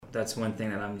that's one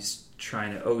thing that I'm just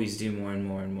trying to always do more and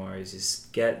more and more is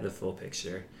just get the full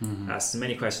picture, ask as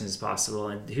many questions as possible,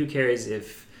 and who cares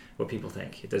if what people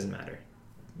think? It doesn't matter.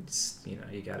 It's, you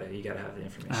gotta have the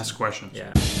information. Ask questions.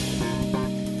 Yeah.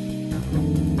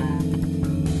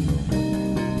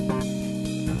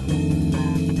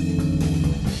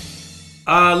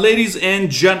 Ladies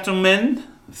and gentlemen,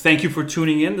 thank you for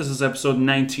tuning in. This is episode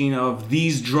 19 of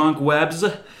These Drunk Webs.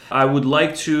 I would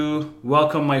like to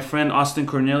welcome my friend Austin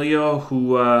Cornelio,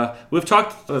 who we've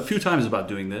talked a few times about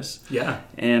doing this. Yeah.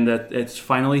 And it's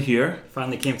finally here.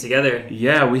 Finally came together.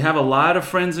 Yeah, we have a lot of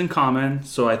friends in common,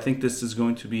 so I think this is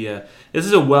going to be a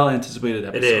well-anticipated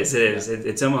episode. It is.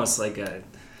 It's almost like a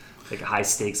high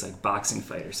stakes like boxing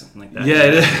fight or something like that. Yeah,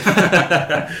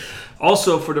 it is.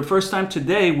 Also, for the first time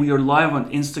today, we are live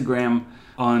on Instagram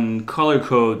on Color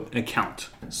Code account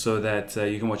so that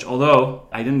you can watch. Although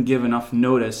I didn't give enough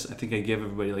notice, I think I gave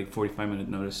everybody like 45-minute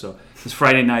notice. So it's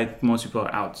Friday night, most people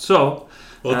are out. So,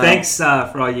 thanks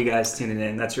for all you guys tuning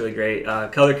in. That's really great.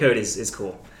 Color Code is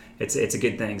cool. It's a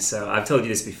good thing. So I've told you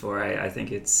this before. I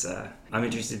think it's. I'm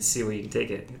interested to see where you can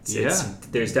take it.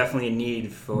 There's definitely a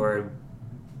need for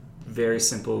very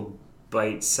simple,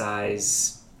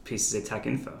 bite-sized pieces of tech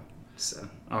info. So,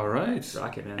 all right,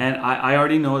 rock it, man. And I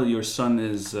already know that your son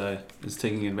is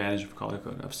taking advantage of Color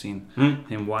Code. I've seen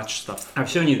him watch stuff. I've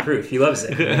shown you the proof. He loves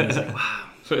it. And he's like, wow,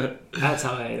 that's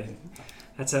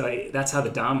how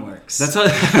the Dom works. That's how.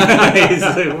 He's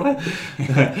like, what?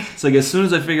 It's like as soon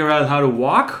as I figure out how to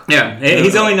walk. Yeah,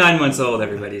 he's only 9 months old.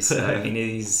 Everybody, so I mean,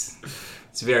 it's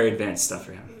very advanced stuff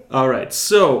for him. All right,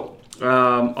 so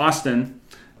Austin.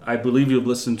 I believe you've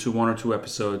listened to one or two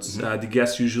episodes. The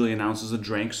guest usually announces a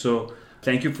drink. So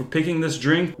thank you for picking this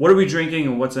drink. What are we drinking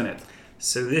and what's in it?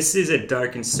 So this is a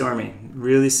Dark and Stormy.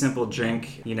 Really simple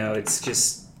drink. It's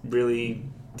just really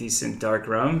decent dark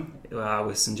rum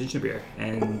with some ginger beer.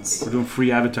 And we're doing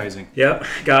free advertising. Yep.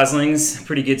 Gosling's.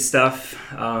 Pretty good stuff.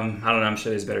 I don't know. I'm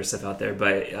sure there's better stuff out there.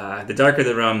 But the darker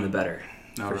the rum, the better.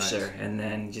 For sure. And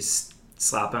then just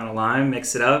slap on a lime,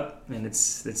 mix it up, and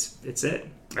it's it.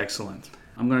 Excellent.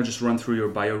 I'm going to just run through your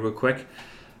bio real quick.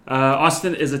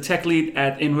 Austin is a tech lead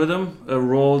at InRhythm, a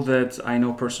role that I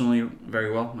know personally very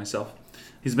well myself.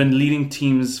 He's been leading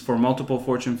teams for multiple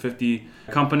Fortune 50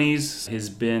 companies. He's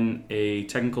been a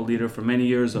technical leader for many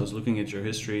years. I was looking at your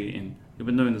history, and you've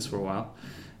been doing this for a while.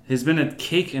 He's been at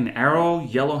Cake and Arrow,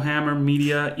 Yellowhammer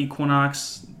Media,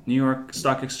 Equinox, New York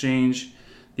Stock Exchange,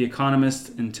 The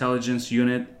Economist Intelligence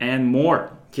Unit, and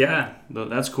more. Yeah.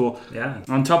 That's cool. Yeah.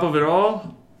 On top of it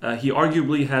all, he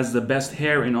arguably has the best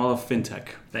hair in all of fintech.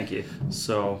 Thank you.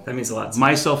 So that means a lot.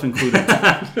 Myself included.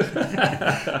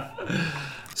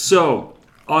 So,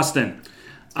 Austin,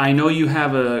 I know you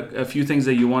have a few things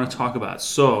that you want to talk about.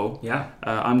 So yeah,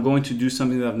 I'm going to do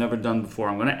something that I've never done before.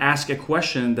 I'm going to ask a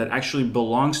question that actually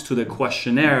belongs to the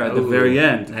questionnaire at the very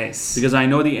end. Nice. Because I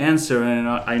know the answer, and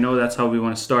I know that's how we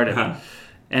want to start it. Uh-huh.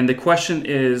 And the question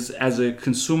is, as a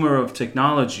consumer of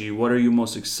technology, what are you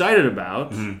most excited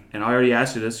about? Mm-hmm. And I already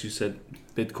asked you this. You said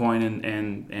Bitcoin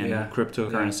and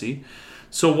cryptocurrency. Yeah.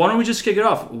 So why don't we just kick it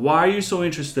off? Why are you so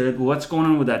interested? What's going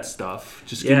on with that stuff?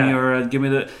 Just give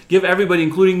me give everybody,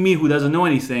 including me, who doesn't know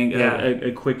anything,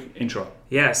 a quick intro.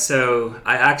 Yeah. So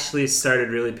I actually started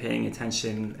really paying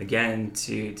attention again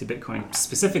to Bitcoin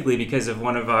specifically because of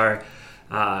one of our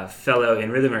fellow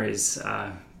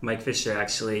InRhythmers, Mike Fisher,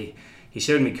 actually. He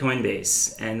showed me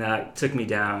Coinbase, and that took me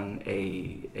down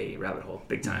a rabbit hole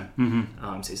big time.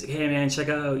 Mm-hmm. So he's like, "Hey man, check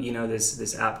out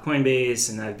this app Coinbase,"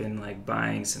 and I've been like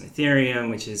buying some Ethereum,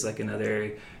 which is like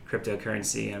another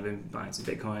cryptocurrency, and I've been buying some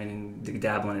Bitcoin and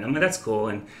dabbling in it. I'm like, that's cool,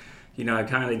 and I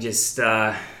kind of just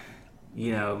that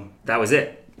was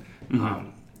it. Mm-hmm.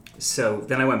 So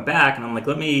then I went back, and I'm like,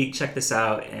 let me check this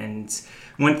out, and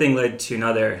one thing led to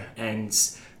another, and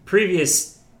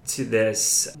previous to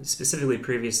this, specifically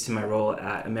previous to my role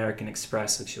at American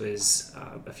Express, which was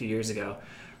a few years ago,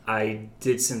 I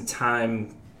did some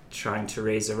time trying to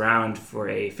raise a round for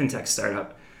a fintech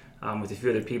startup with a few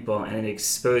other people, and it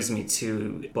exposed me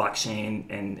to blockchain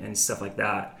and stuff like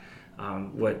that.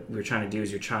 What we were trying to do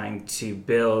is we're trying to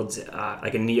build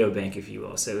like a neobank, if you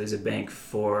will. So it was a bank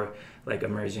for like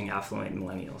emerging affluent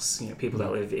millennials, people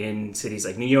that live in cities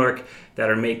like New York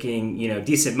that are making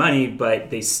decent money,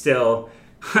 but they still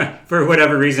for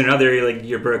whatever reason or other,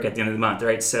 you're broke at the end of the month,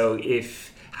 right? So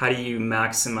how do you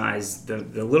maximize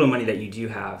the little money that you do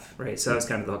have, right? So that was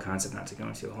kind of the whole concept, not to go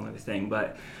into a whole other thing.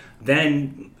 But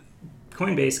then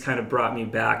Coinbase kind of brought me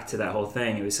back to that whole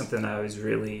thing. It was something I was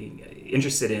really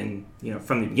interested in,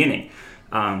 from the beginning.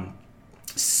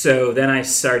 So then I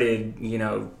started,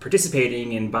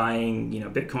 participating in buying,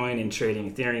 Bitcoin and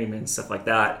trading Ethereum and stuff like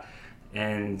that.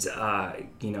 And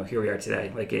here we are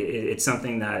today. Like it's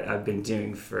something that I've been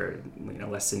doing for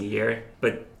less than a year.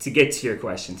 But to answer your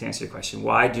question,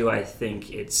 why do I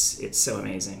think it's so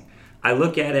amazing? I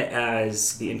look at it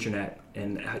as the internet,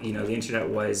 and the internet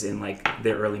was in like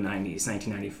the early 90s,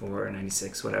 1994 or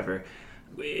 96, whatever.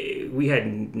 We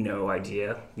had no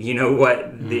idea,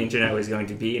 what the internet was going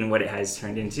to be and what it has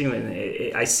turned into.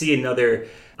 And I see another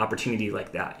opportunity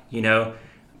like that.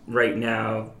 Right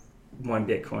now, one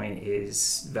Bitcoin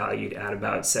is valued at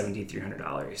about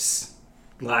 $7,300.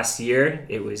 Last year,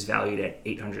 it was valued at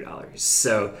 $800.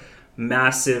 So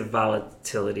massive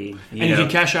volatility. And you can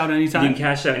cash out anytime? You can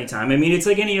cash out anytime. I mean, it's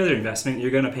like any other investment.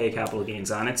 You're going to pay capital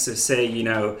gains on it. So say,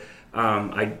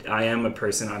 I am a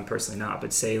person, I'm personally not,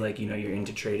 but say like, you're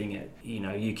into trading it,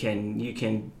 you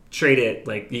can trade it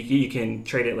like, you can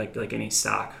trade it like any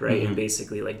stock, right? Mm-hmm. And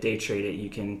basically like day trade it. You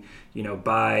can,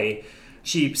 buy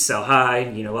cheap, sell high,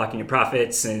 lock in your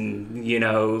profits and,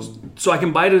 So I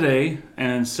can buy today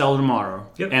and sell tomorrow.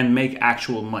 Yep. And make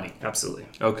actual money. Absolutely.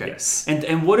 Okay. Yes.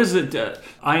 And what is it?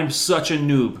 I am such a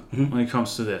noob mm-hmm. when it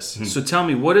comes to this. Mm-hmm. So tell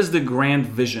me, what is the grand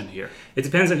vision here? It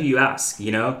depends on who you ask,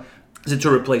 Is it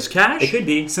to replace cash? It could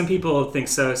be. Some people think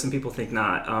so. Some people think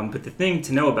not. But the thing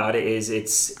to know about it is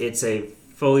it's a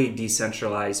fully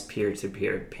decentralized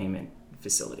peer-to-peer payment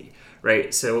facility,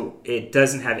 right? So it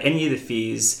doesn't have any of the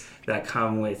fees that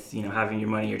come with having your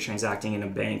money or transacting in a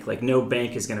bank. Like no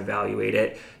bank is going to evaluate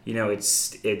it.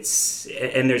 It's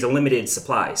and there's a limited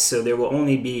supply, so there will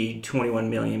only be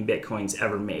 21 million Bitcoins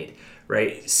ever made,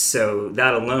 right? So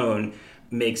that alone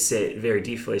makes it very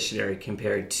deflationary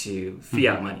compared to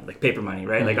fiat mm-hmm. money, like paper money,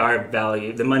 right? Mm-hmm. Like our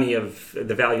value, the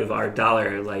value of our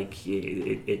dollar, like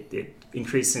it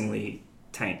increasingly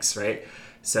tanks, right?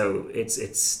 So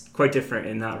it's quite different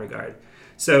in that regard.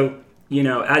 So,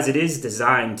 as it is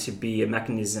designed to be a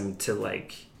mechanism to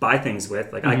like buy things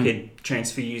with, like mm-hmm. I could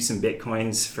transfer you some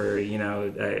Bitcoins for,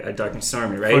 a Dark and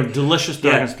Stormy, right? For a delicious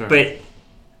Dark and Stormy. But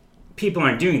people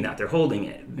aren't doing that. They're holding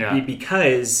it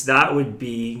because that would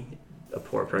be a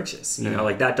poor purchase.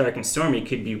 Like that Dark and Stormy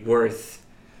could be worth,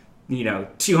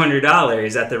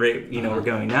 $200 at the rate, we're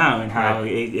going now, and how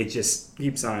it just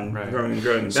keeps on growing and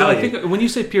growing in value. So I think when you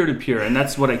say peer-to-peer, and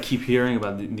that's what I keep hearing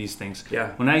about these things.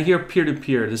 Yeah. When I hear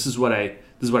peer-to-peer, this is what I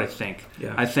think.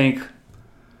 Yeah. I think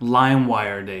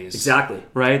LimeWire days. Exactly.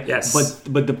 Right? Yes.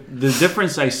 But the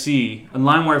difference I see, and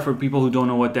LimeWire, for people who don't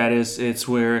know what that is, it's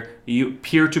where you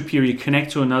peer-to-peer, you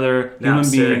connect to another human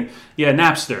being. Yeah,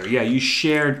 Napster. Yeah, you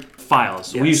shared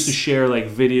files. Yes. We used to share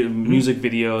like music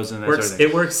videos and that sort of thing.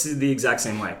 It works the exact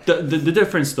same way. The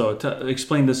difference, though,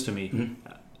 explain this to me.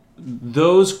 Mm-hmm.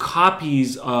 Those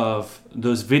copies of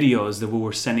those videos that we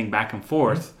were sending back and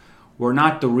forth were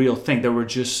not the real thing.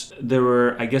 They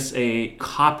were, I guess, a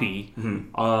copy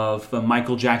of a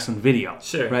Michael Jackson video.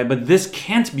 Sure. Right? But this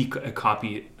can't be a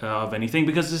copy of anything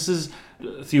because this is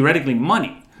theoretically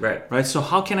money. Right. So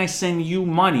how can I send you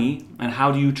money, and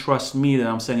how do you trust me that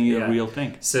I'm sending you a real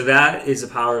thing? So that is the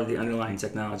power of the underlying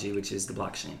technology, which is the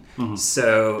blockchain. Mm-hmm.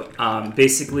 So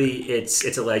basically, it's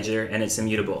a ledger and it's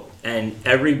immutable. And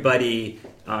everybody,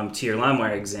 to your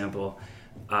LimeWire example,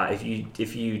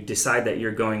 if you decide that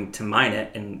you're going to mine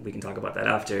it, and we can talk about that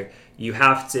after, you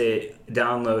have to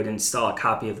download and install a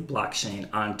copy of the blockchain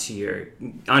onto your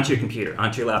computer,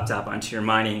 onto your laptop, onto your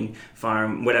mining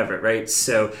farm, whatever, right?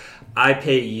 So I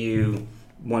pay you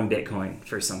 1 Bitcoin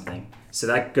for something. So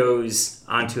that goes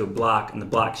onto a block in the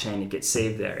blockchain, it gets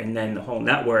saved there, and then the whole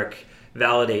network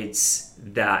validates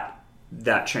that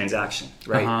transaction,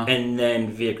 right? Uh-huh. And then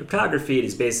via cryptography, it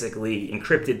is basically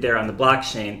encrypted there on the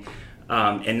blockchain.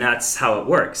 And that's how it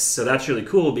works. So that's really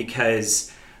cool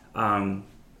because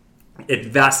it's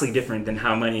vastly different than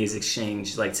how money is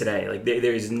exchanged like today. Like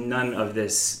there's none of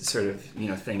this sort of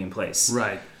thing in place.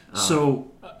 Right. So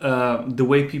the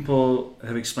way people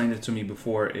have explained it to me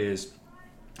before is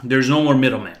there's no more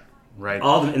middlemen. Right.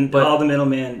 All the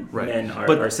middlemen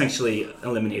are essentially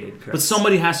eliminated. Correct? But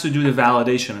somebody has to do the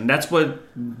validation, and that's what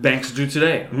banks do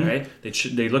today, mm-hmm. right?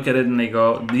 They look at it and they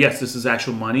go, "Yes, this is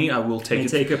actual money. I will take it."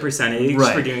 Take a percentage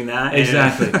for doing that.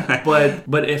 Exactly.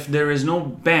 But if there is no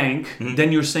bank, mm-hmm.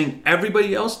 then you're saying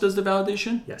everybody else does the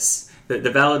validation? Yes. The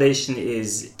validation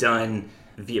is done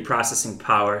via processing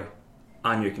power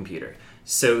on your computer.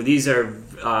 So these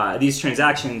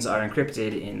transactions are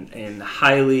encrypted in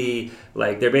highly,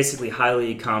 they're basically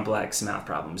highly complex math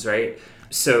problems, right?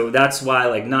 So that's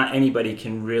why not anybody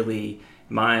can really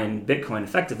mine Bitcoin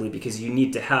effectively, because you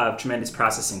need to have tremendous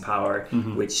processing power,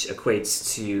 mm-hmm. which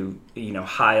equates to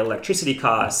high electricity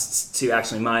costs to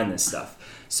actually mine this stuff.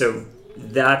 So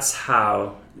that's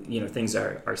how things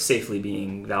are safely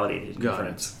being validated and Got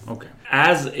confirmed. it. Okay.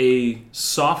 As a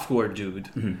software dude,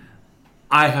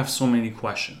 I have so many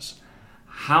questions.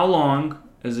 How long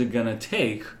is it gonna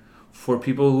take for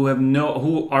people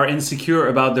who are insecure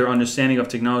about their understanding of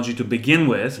technology to begin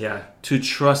with, to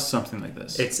trust something like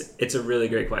this? It's a really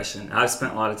great question. I've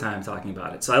spent a lot of time talking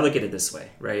about it. So I look at it this way,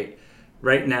 right?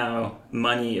 Right now,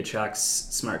 money attracts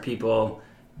smart people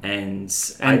and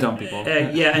dumb people.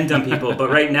 And dumb people. But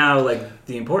right now, like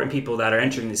the important people that are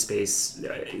entering the space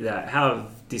that have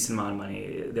decent amount of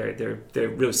money, they're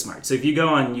really smart. So if you go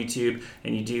on YouTube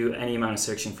and you do any amount of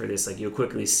searching for this, like you'll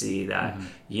quickly see that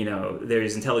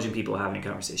there's intelligent people having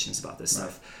conversations about this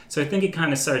stuff. So I think it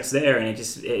kind of starts there, and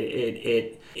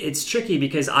it's tricky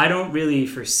because I don't really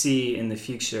foresee in the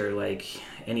future, like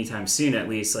anytime soon at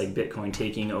least, like Bitcoin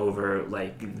taking over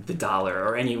like the dollar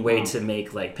or any way to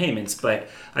make like payments. But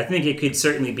I think it could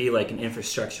certainly be like an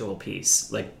infrastructural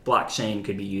piece. Like blockchain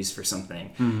could be used for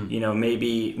something.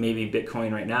 Maybe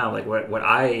Bitcoin right now, like what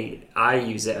I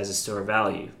use it as a store of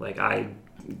value. Like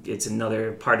it's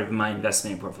another part of my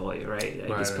investment portfolio, right? I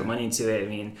just put money into it. I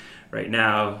mean, right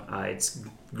now it's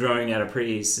growing at a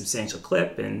pretty substantial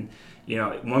clip, and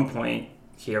at one point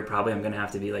here probably I'm going to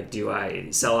have to be like, do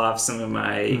I sell off some of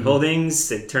my holdings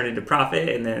to turn into profit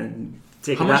and then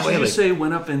take How it that much way? did you say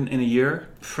went up in a year?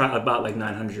 About like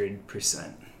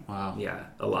 900%. Wow. Yeah,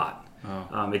 a lot.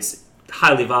 Oh. It's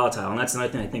highly volatile, and that's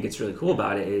another thing I think it's really cool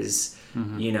about it is,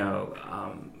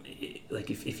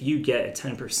 like if you get a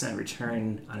 10%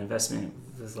 return on investment,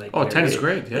 it's like 10 is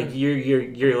great. Yeah. Like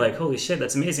you're like, holy shit,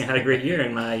 that's amazing. I had a great year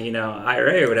in my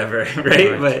IRA or whatever,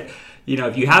 right? But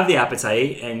if you have the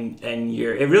appetite and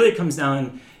it really comes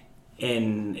down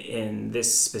in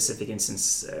this specific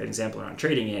instance, an example around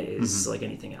trading it is like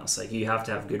anything else. Like you have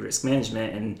to have good risk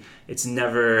management, and it's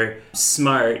never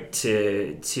smart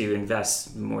to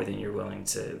invest more than you're willing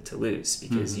to lose,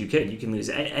 because you can lose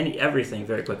everything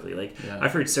very quickly. Like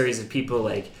I've heard stories of people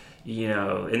like,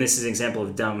 and this is an example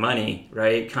of dumb money,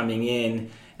 right? Coming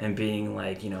in and being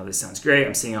like, this sounds great.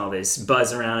 I'm seeing all this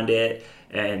buzz around it.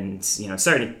 And, it's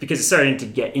starting to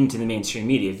get into the mainstream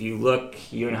media. If you look,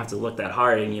 you don't have to look that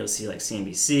hard, and you'll see like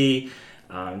CNBC,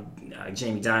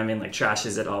 Jamie Dimon like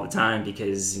trashes it all the time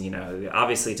because,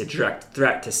 obviously it's a direct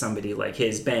threat to somebody like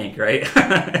his bank, right?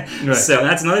 So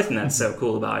that's another thing that's so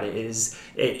cool about it is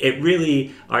it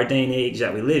really, our day and age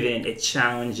that we live in, it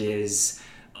challenges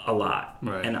a lot.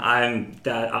 And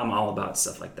I'm all about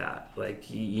stuff like that. Like,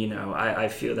 I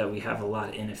feel that we have a lot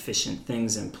of inefficient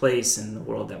things in place in the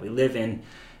world that we live in,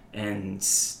 and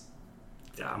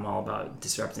I'm all about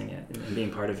disrupting it and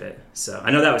being part of it. So I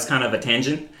know that was kind of a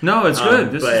tangent. No, it's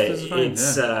good. This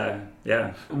is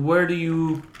fine. Where do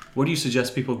you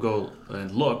suggest people go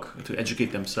and look to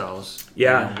educate themselves?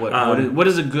 What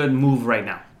is a good move right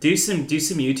now? Do some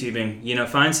YouTubing.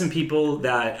 Find some people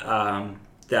that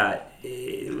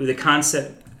the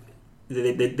concept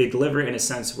they deliver it in a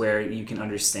sense where you can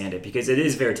understand it, because it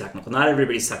is very technical. Not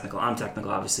everybody's technical. I'm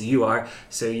technical, obviously you are,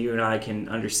 so you and I can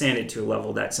understand it to a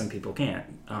level that some people can't.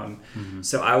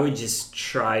 So I would just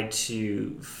try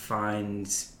to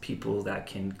find people that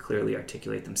can clearly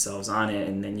articulate themselves on it,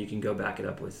 and then you can go back it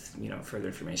up with further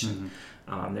information.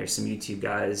 There's some YouTube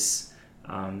guys.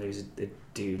 There's a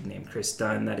dude named Chris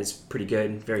Dunn that is pretty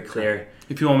good, very clear.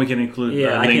 If you want, we can include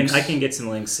links. I can get some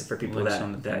links for people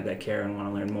that care and want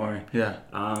to learn more. Yeah.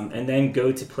 And then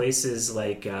go to places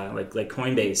like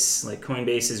Coinbase. Like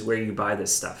Coinbase is where you buy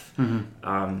this stuff.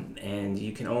 And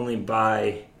you can only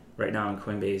buy right now on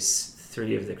Coinbase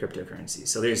 3 of the cryptocurrencies.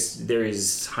 So there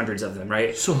is hundreds of them,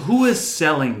 right? So who is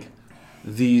selling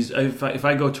these? If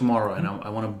I go tomorrow and I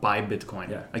want to buy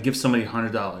Bitcoin, I give somebody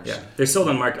 $100. Yeah, they're sold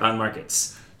on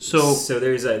markets. So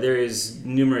there is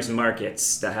numerous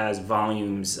markets that has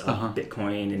volumes of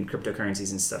Bitcoin and cryptocurrencies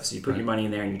and stuff. So you put your money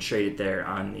in there and you trade it there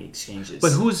on the exchanges.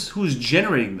 But who's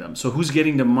generating them? So who's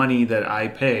getting the money that I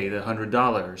pay, the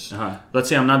 $100? Let's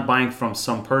say I'm not buying from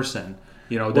some person.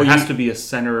 There has to be a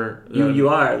center. You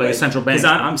are like a central bank. Because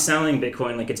I'm selling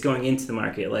Bitcoin, like it's going into the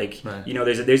market. Like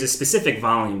there's a specific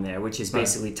volume there, which is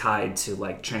basically tied to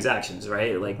like transactions,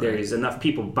 right? Like there's enough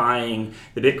people buying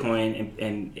the Bitcoin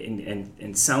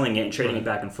and selling it and trading it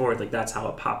back and forth. Like that's how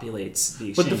it populates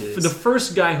the exchanges. But the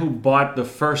first guy who bought the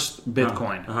first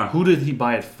Bitcoin, who did he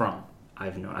buy it from? I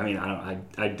don't know.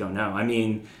 I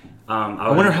mean, I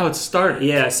wonder how it started.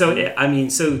 Yeah. So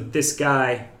this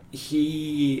guy,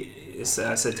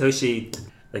 Satoshi,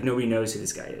 like nobody knows who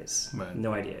this guy is.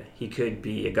 No idea. He could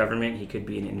be a government. He could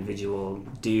be an individual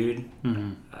dude.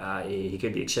 He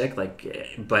could be a chick.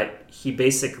 But he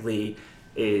basically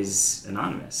is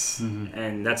anonymous,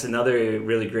 and that's another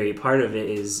really great part of it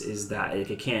is that like,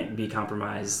 it can't be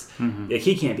compromised. Like,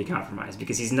 he can't be compromised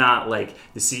because he's not like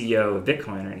the CEO of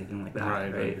Bitcoin or anything like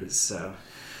that, right? So.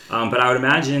 But I would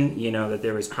imagine, that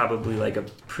there was probably like a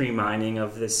pre-mining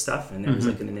of this stuff, and there was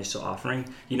like an initial offering.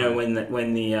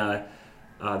 When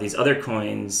these other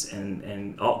coins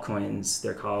and altcoins,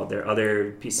 they're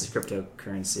other pieces of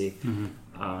cryptocurrency.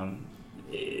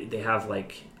 They have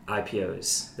like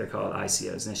IPOs. They're called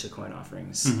ICOs, initial coin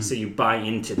offerings. So you buy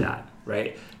into that,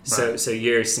 right? So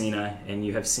you're Cena and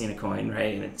you have Cena coin,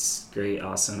 right? And it's great,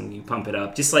 awesome. You pump it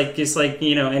up, just like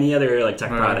any other like tech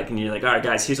product, and you're like, all right,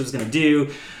 guys, here's what it's gonna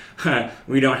do.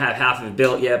 We don't have half of it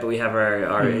built yet, but we have our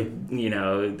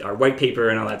our white paper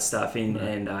and all that stuff,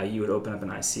 and you would open up an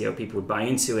ICO, people would buy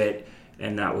into it,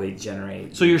 and that would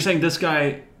generate. So you're saying this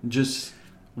guy just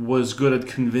was good at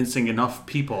convincing enough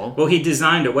people? Well, he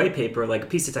designed a white paper, like a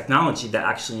piece of technology that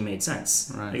actually made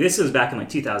sense. Right. Like, this was back in like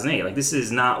 2008. Like, this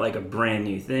is not like a brand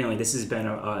new thing. Like, this has been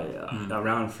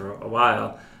around for a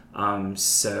while.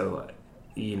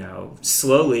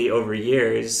 Slowly over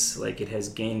years, like, it has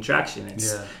gained traction.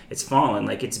 It's fallen.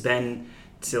 Like, it's been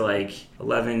to like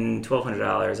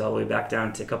 $1,100-$1,200 all the way back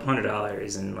down to a couple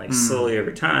 $100, and like slowly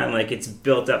over time, like, it's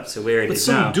built up to where it is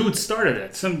now. But some dude started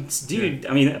it. Some dude.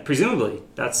 I mean, presumably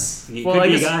that's could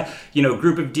be a guy.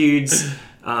 Group of dudes.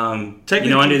 Under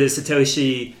the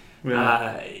Satoshi,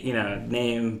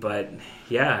 name. But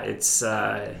yeah, it's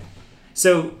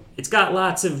so it's got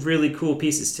lots of really cool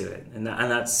pieces to it, and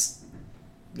that's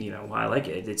why I like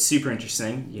it. It's super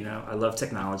interesting. I love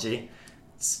technology.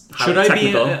 Should I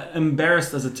be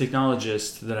embarrassed as a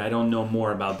technologist that I don't know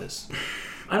more about this?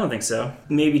 I don't think so.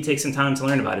 Maybe take some time to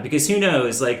learn about it, because who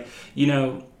knows? Like,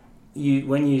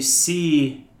 when you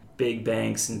see big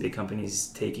banks and big companies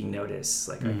taking notice,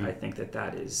 like I think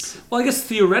that is. Well, I guess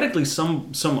theoretically,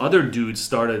 some other dude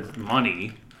started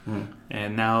money,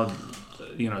 and now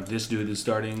this dude is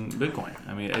starting Bitcoin.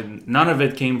 I mean, none of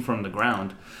it came from the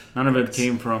ground. None of it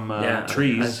came from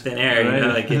trees. Thin air,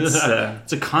 right? it's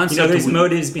it's a concept. There's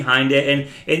motives behind it,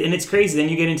 and it's crazy. Then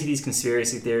you get into these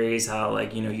conspiracy theories, how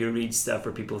you read stuff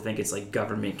where people think it's like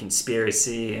government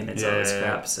conspiracy and it's all this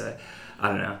crap. So I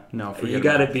don't know. No, you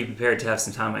got to be prepared to have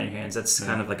some time on your hands. That's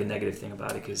kind of like a negative thing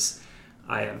about it, because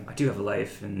I do have a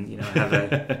life, and I have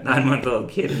a 9-month-old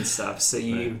kid and stuff. So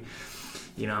I'm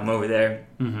over there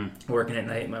working at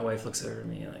night. My wife looks over at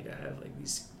me like I have like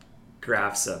these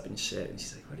graphs up and shit, and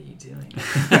she's like, "What are you doing?"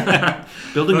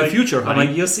 Building the future, honey. I'm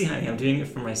like, "You'll see, honey. I'm doing it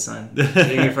for my son. I'm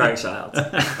doing it for our child."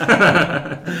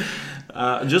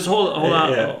 Just hold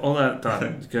that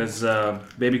thought, because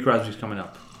Baby Crosby's coming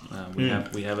up. We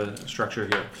have a structure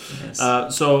here. Yes.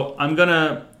 So I'm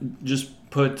gonna just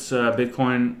put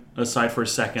Bitcoin aside for a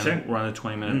second. Sure. We're on the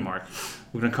 20-minute mark.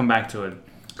 We're gonna come back to it.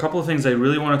 A couple of things I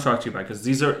really want to talk to you about, because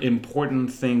these are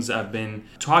important things. I've been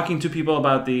talking to people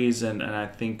about these, and I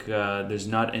think there's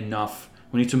not enough.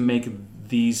 We need to make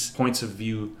these points of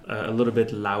view a little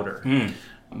bit louder.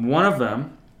 One of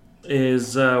them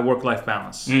is work-life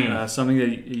balance, something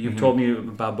that you've told me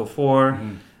about before,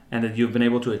 and that you've been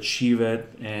able to achieve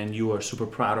it, and you are super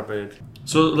proud of it.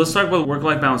 So let's talk about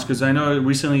work-life balance, because I know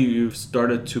recently you've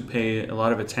started to pay a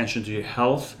lot of attention to your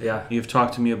health. Yeah. You've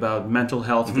talked to me about mental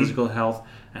health, physical health,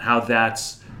 and how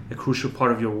that's a crucial part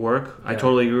of your work. Yeah. I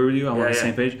totally agree with you. I'm on the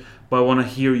same page. But I want to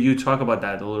hear you talk about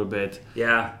that a little bit.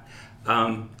 Yeah.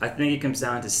 I think it comes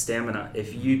down to stamina.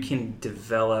 If you can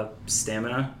develop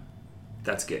stamina,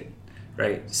 that's good,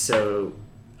 right? So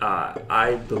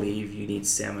I believe you need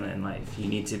stamina in life. You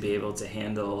need to be able to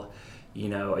handle,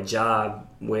 a job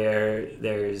where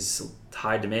there's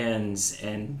high demands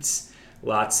and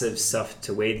lots of stuff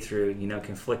to wade through,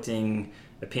 conflicting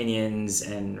opinions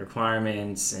and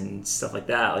requirements and stuff like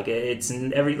that. Like, it's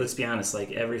in let's be honest,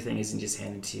 like, everything isn't just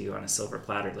handed to you on a silver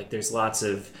platter. Like, there's lots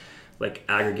of like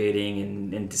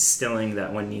aggregating and distilling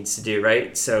that one needs to do,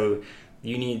 right? So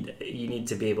you need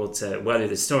to be able to weather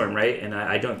the storm, right? And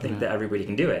I don't think that everybody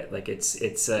can do it. Like, it's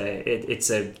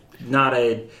not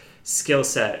a skill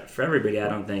set for everybody, I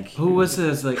don't think. Who was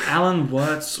this? Like Alan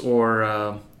Watts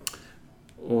or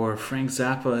Frank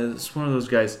Zappa? It's one of those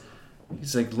guys.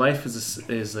 He's like, life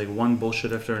is like one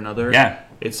bullshit after another. Yeah.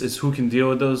 It's who can deal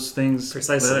with those things.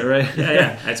 Precisely. Right?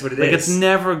 Yeah. That's what it is. Like, it's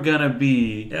never gonna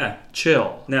be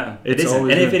chill. No, it isn't.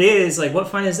 And if it is, like, what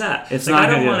fun is that? It's like, not.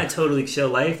 I don't want a totally chill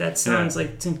life. That sounds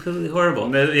like completely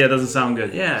horrible. Yeah, it doesn't sound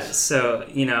good. Yeah. So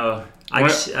I'm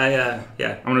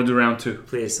gonna do round 2.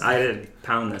 Please, I had to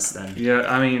pound this then. Yeah,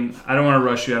 I mean, I don't want to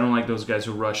rush you. I don't like those guys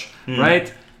who rush.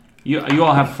 Right? You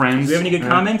all have friends. Do we have any good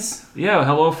comments? Yeah,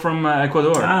 hello from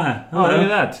Ecuador. Hello. Oh, look at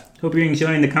that. Hope you're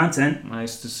enjoying the content.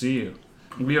 Nice to see you.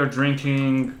 we are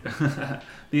drinking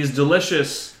these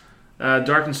delicious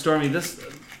Dark and Stormy.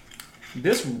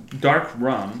 This dark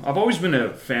rum. I've always been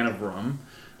a fan of rum.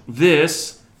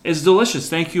 This is delicious.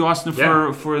 Thank you, Austin,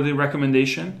 for the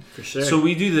recommendation. For sure. So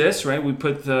we do this, right? We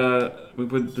put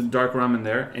the dark rum in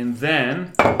there, and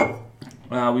then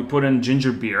we put in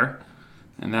ginger beer,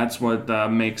 and that's what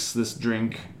makes this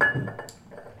drink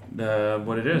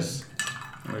what it is.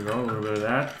 There we go, a little bit of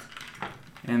that.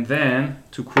 And then,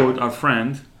 to quote our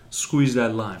friend, squeeze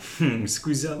that lime.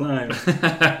 Squeeze that lime.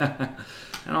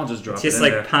 And I'll just drop it in Just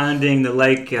like there. pounding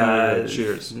the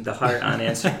cheers. The heart on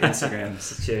Instagram.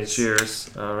 So cheers.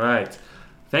 Cheers. All right.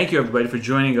 Thank you, everybody, for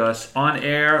joining us on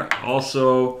air,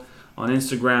 also on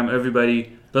Instagram.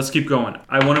 Everybody, let's keep going.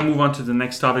 I want to move on to the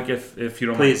next topic if you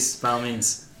don't mind. Please, by all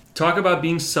means. Talk about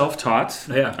being self-taught.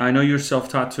 Yeah. I know you're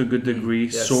self-taught to a good degree.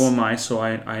 Yes. So am I. So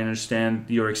I understand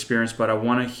your experience, but I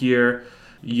want to hear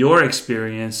your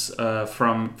experience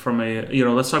from a,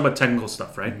 let's talk about technical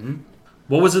stuff, right? Mm-hmm.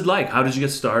 What was it like? How did you get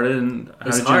started, and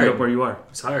how did you end up where you are?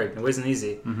 It's hard. It wasn't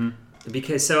easy. Mm-hmm.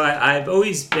 Because I've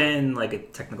always been like a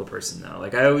technical person though.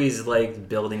 Like I always liked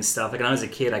building stuff. Like when I was a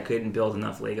kid, I couldn't build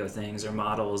enough Lego things or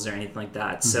models or anything like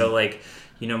that. Mm-hmm. So like,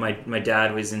 my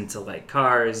dad was into like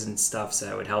cars and stuff, so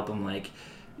I would help him like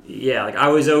I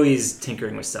was always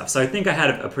tinkering with stuff. So I think I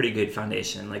had a pretty good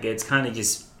foundation. Like it's kind of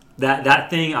just that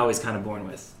thing I was kind of born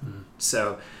with. Mm-hmm.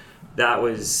 So that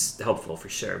was helpful for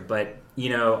sure. But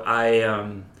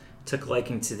I took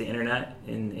liking to the internet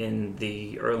in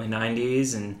the early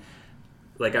 90s, and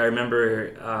like I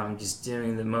remember just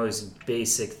doing the most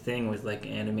basic thing with like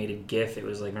animated GIF. It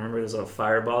was like, remember those little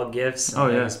fireball GIFs? And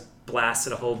I just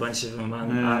blasted a whole bunch of them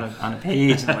on a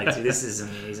page. I'm like, dude, this is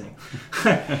amazing.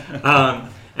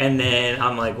 And then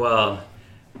I'm like, well,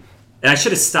 and I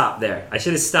should have stopped there.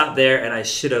 And I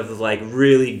should have like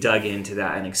really dug into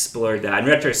that and explored that. In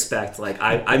retrospect, like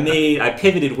I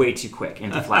pivoted way too quick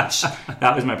into Flash.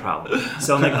 That was my problem.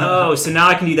 So I'm like, so now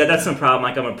I can do that. That's no problem.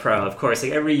 Like I'm a pro, of course.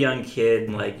 Like every young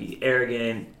kid, like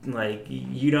arrogant, like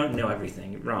you don't know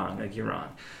everything. You're wrong. Like you're wrong.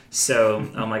 So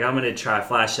I'm like, I'm gonna try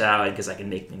Flash out because I can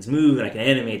make things move and I can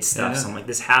animate stuff. Yeah. So I'm like,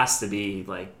 this has to be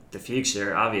like the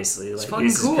future, obviously. Like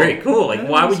this is very cool. Like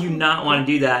why would you not want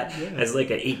to do that as like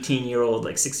an 18-year-old,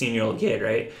 like 16-year-old kid,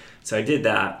 right? So I did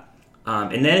that.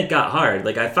 And then it got hard.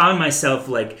 Like I found myself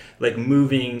like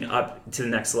moving up to the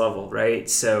next level, right?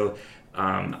 So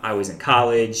I was in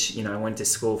college, I went to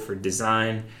school for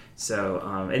design.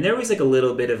 So, and there was like a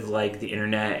little bit of like the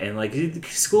internet, and like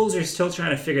schools are still trying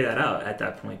to figure that out at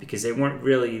that point, because there weren't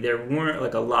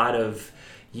like a lot of,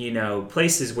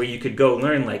 places where you could go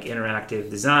learn like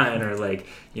interactive design or like,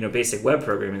 basic web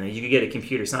programming. You could get a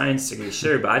computer science degree,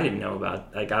 sure, but I didn't know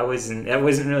about, like that wasn't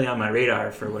really on my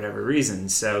radar for whatever reason.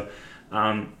 So,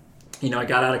 I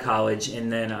got out of college,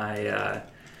 and then I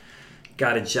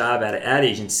got a job at an ad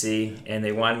agency, and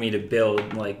they wanted me to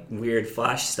build like weird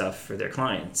Flash stuff for their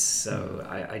clients. So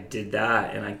I did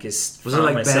that, and I just was it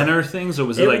like banner things, or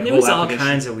was it like it was all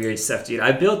kinds of weird stuff, dude.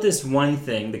 I built this one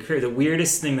thing. The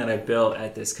weirdest thing that I built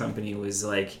at this company was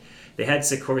like they had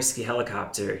Sikorsky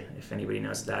helicopter, if anybody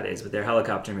knows what that is, but they're a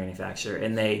helicopter manufacturer,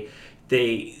 and they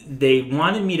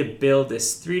wanted me to build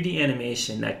this 3D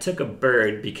animation that took a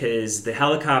bird, because the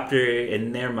helicopter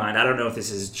in their mind, I don't know if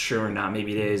this is true or not,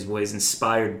 maybe it is, was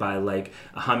inspired by like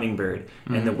a hummingbird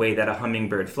and the way that a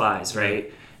hummingbird flies,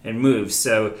 right? And moves.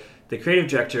 So the creative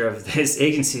director of this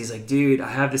agency is like, dude, I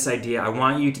have this idea. I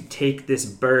want you to take this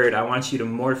bird, I want you to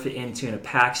morph it into an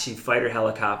Apache fighter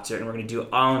helicopter, and we're going to do it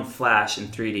all in Flash in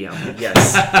 3D. I'm like,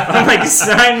 yes. I'm like,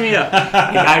 sign me up. Like,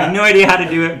 I have no idea how to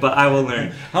do it, but I will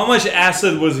learn. How much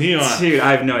acid was he on? Dude,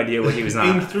 I have no idea what he was on.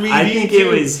 In 3D? I think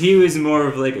he was more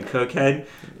of like a cokehead,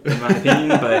 in my opinion.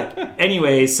 But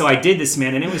anyway, so I did this,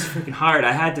 man, and it was freaking hard.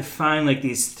 I had to find like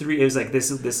these it was like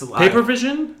this Paper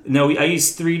Vision? No, I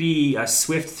used 3D,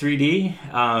 Swift 3D.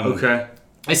 Okay.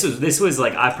 This was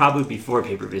like probably before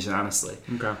Paper Vision, honestly.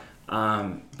 Okay.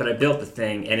 But I built the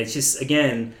thing, and it's just,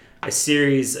 again, a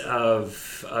series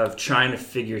of trying to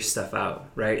figure stuff out,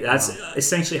 right? That's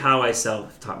essentially how I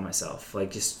self-taught myself, like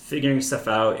just figuring stuff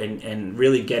out and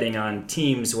really getting on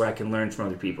teams where I can learn from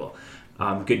other people,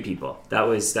 good people. That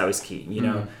was key,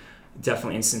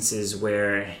 Definitely instances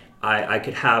where I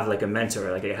could have like a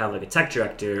mentor, like I have like a tech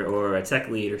director or a tech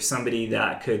lead or somebody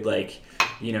that could like,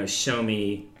 show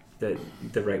me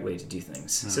the right way to do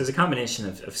things. So it's a combination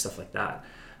of stuff like that.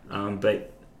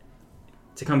 But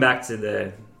to come back to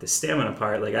the stamina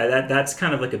part, like that's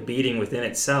kind of like a beating within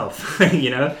itself,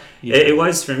 Yeah. It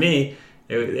was for me.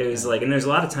 It was like, and there's a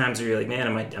lot of times where you're like, man,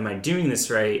 am I doing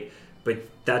this right? But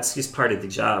that's just part of the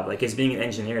job. Like as being an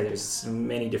engineer, there's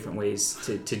many different ways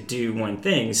to do one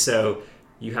thing. So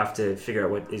you have to figure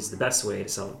out what is the best way to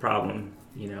solve the problem,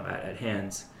 at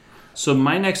hand. So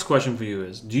my next question for you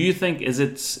is: do you think is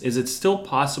it still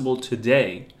possible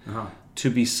today to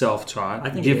be self-taught, I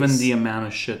think given the amount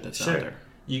of shit that's out there?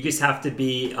 You just have to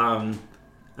be.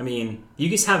 You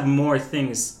just have more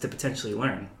things to potentially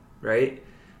learn, right?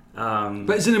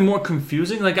 But isn't it more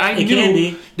confusing? Like I It can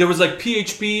knew be. there was like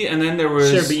PHP, and then there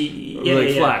was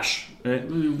Flash. Right?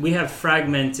 We have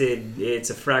fragmented.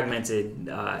 It's a fragmented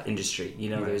industry.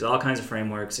 There's all kinds of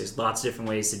frameworks. There's lots of different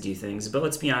ways to do things. But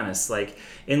let's be honest. Like,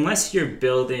 unless you're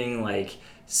building like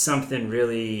something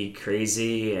really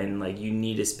crazy and like you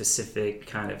need a specific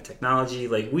kind of technology,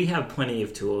 like we have plenty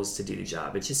of tools to do the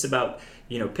job. It's just about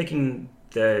picking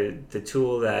the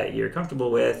tool that you're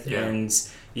comfortable with, and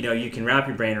you can wrap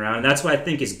your brain around. And that's what I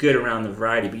think is good around the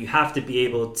variety. But you have to be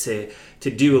able to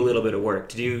do a little bit of work,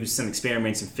 to do some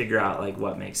experiments and figure out like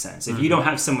what makes sense. If you don't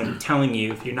have someone telling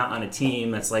you, if you're not on a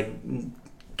team that's like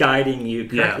guiding you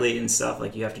correctly and stuff,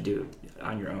 like you have to do it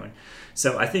on your own.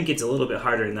 So I think it's a little bit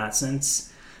harder in that sense.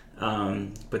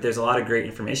 But there's a lot of great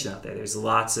information out there. There's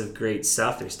lots of great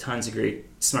stuff. There's tons of great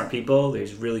smart people.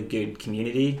 There's really good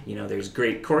community. There's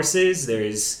great courses.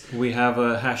 We have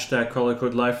a hashtag Color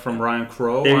Code Life from Ryan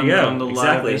Crow on the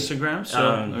live Instagram.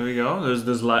 So there we go.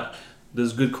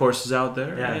 There's good courses out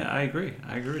there. Yeah, I agree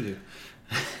with you.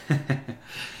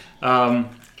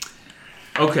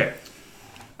 Okay.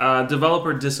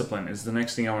 Developer discipline is the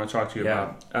next thing I want to talk to you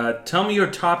about. Tell me your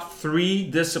top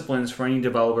 3 disciplines for any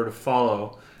developer to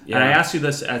follow. Yeah. And I ask you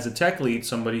this as a tech lead,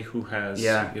 somebody who has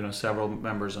several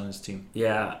members on his team.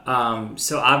 Yeah.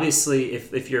 So obviously,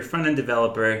 if you're a front-end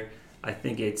developer, I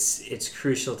think it's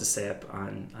crucial to stay up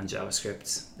on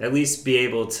JavaScript. At least be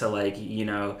able to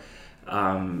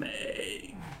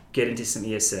get into some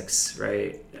ES6,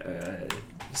 right?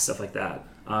 Stuff like that.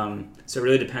 So it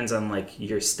really depends on like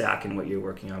your stack and what you're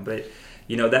working on. But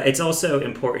that it's also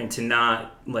important to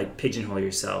not like pigeonhole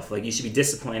yourself. Like you should be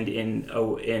disciplined in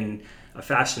a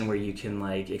fashion where you can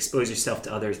like expose yourself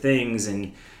to other things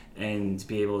and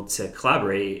be able to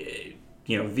collaborate,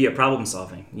 via problem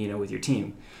solving, with your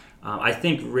team. I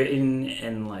think written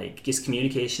and like just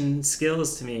communication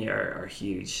skills to me are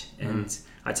huge. And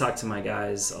I talk to my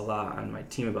guys a lot on my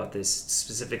team about this,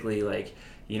 specifically like,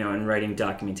 in writing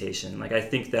documentation. Like I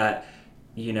think that,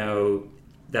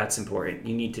 that's important.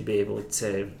 You need to be able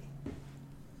to,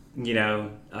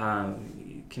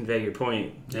 convey your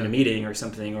point in a meeting or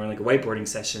something, or like a whiteboarding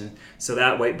session. So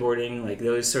that whiteboarding, like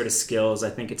those sort of skills, I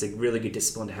think it's a really good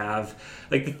discipline to have.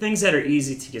 Like the things that are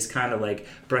easy to just kind of like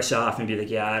brush off and be like,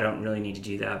 yeah, I don't really need to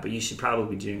do that, but you should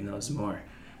probably be doing those more,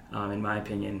 in my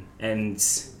opinion. And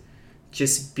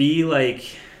just be like,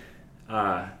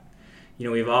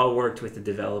 we've all worked with a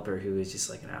developer who is just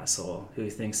like an asshole, who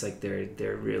thinks like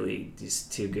they're really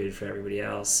just too good for everybody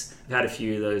else. I've had a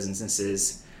few of those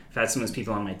instances. I've had some of those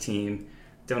people on my team.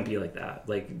 Don't be like that.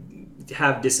 Like,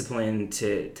 have discipline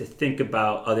to think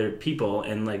about other people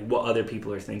and like what other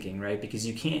people are thinking, right? Because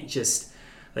you can't just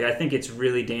like, I think it's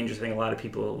really dangerous. I think a lot of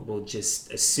people will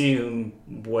just assume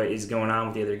what is going on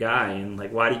with the other guy and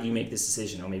like, why did you make this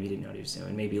decision? Oh, maybe you didn't know what he was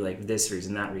doing. Maybe like this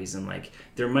reason, that reason. Like,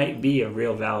 there might be a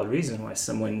real valid reason why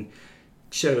someone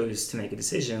chose to make a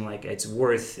decision. Like, it's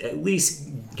worth at least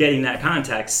getting that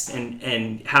context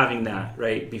and having that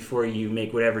right before you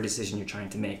make whatever decision you're trying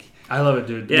to make. I love it,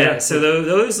 dude. Yeah. So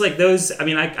those I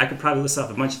mean, I could probably list off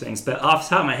a bunch of things, but off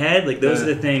the top of my head, like those are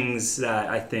the things that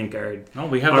I think are. Oh,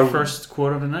 we have the first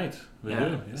quote of the night. We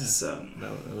do. Yeah. So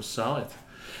that was solid,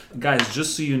 guys.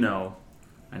 Just so you know,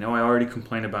 I know I already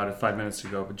complained about it 5 minutes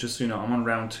ago, but just so you know, I'm on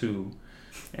round 2.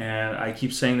 And I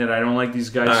keep saying that I don't like these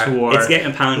guys who are... It's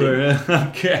getting pounded.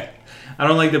 Okay. I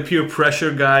don't like the peer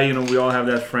pressure guy. We all have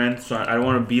that friend, so I don't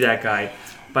want to be that guy.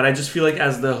 But I just feel like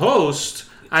as the host,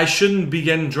 I shouldn't be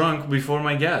getting drunk before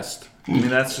my guest. I mean,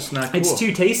 that's just not cool. It's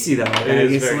too tasty, though.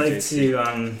 It's very tasty.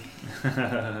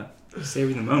 To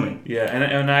savor the moment. Yeah,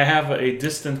 and I have a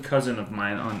distant cousin of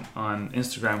mine on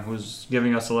Instagram who's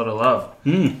giving us a lot of love.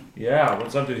 Yeah,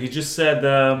 what's up, dude? He just said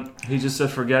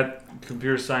forget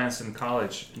computer science in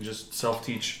college and just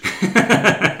self-teach.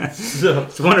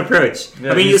 It's one approach.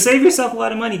 Yeah, I mean, you save yourself a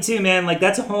lot of money too, man. Like,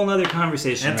 that's a whole other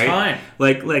conversation, and right? time.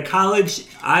 Like college,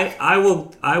 I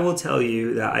will tell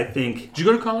you that I think. Did you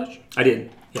go to college? I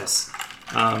did. Yes.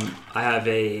 I have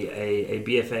a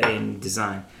BFA in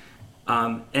design.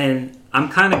 And I'm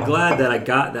kind of glad that I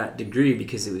got that degree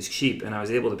because it was cheap and I was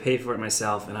able to pay for it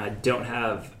myself, and I don't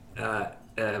have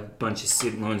a bunch of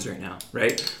student loans right now,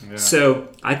 right? Yeah. So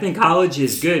I think college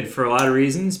is good for a lot of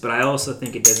reasons, but I also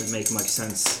think it doesn't make much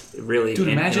sense, really. Dude,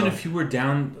 imagine if you were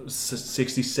down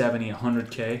 60, 70,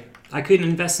 100K I couldn't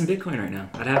invest in Bitcoin right now.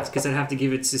 I'd have to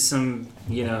give it to some,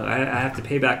 I have to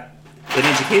pay back an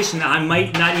education that I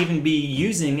might not even be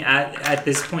using at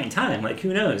this point in time. Like,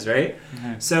 who knows, right?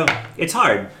 Mm-hmm. So it's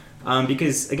hard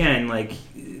because, again, like,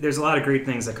 there's a lot of great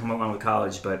things that come along with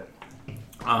college, but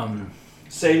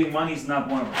saving money is not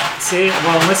one of them.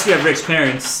 Unless you have rich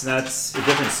parents, that's a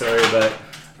different story. But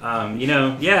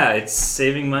it's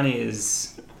saving money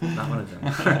is not one of them.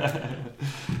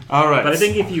 All right. But I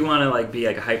think if you want to like be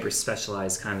like a hyper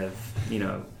specialized kind of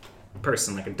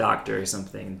person, like a doctor or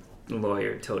something, a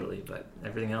lawyer, totally. But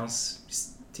everything else,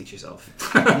 just teach yourself.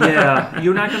 Yeah,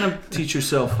 you're not going to teach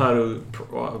yourself how to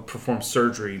perform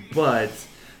surgery, but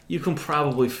you can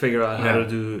probably figure out how to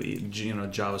do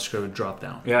JavaScript drop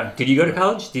down. Yeah. Did you go to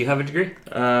college? Do you have a degree?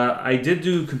 I did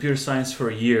do computer science for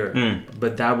a year,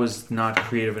 but that was not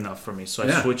creative enough for me. So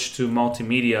I switched to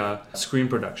multimedia screen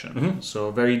production. Mm-hmm.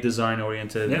 So very design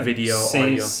oriented, video,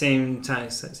 audio. Same kind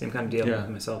of deal with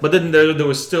myself. But then there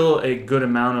was still a good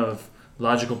amount of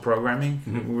logical programming.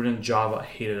 Mm-hmm. We were in Java. I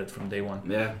hated it from day one.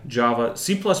 Yeah. Java,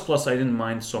 C++, I didn't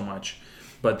mind so much.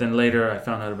 But then later I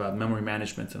found out about memory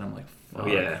management and I'm like,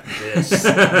 this.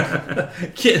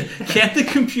 Can't the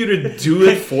computer do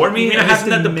it for me? Isn't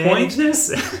that the point?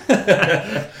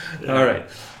 All right.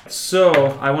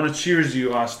 So I want to cheers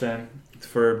you, Austin,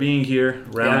 for being here.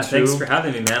 Round 2. Thanks for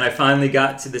having me, man. I finally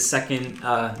got to the second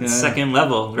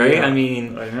level, right? Yeah, I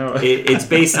mean, I know. It's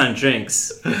based on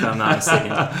drinks, if I'm not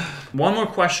mistaken. One more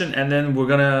question, and then we're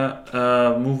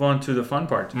gonna move on to the fun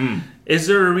part. Is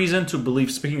there a reason to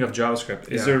believe? Speaking of JavaScript,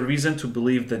 is there a reason to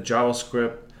believe that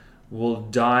JavaScript will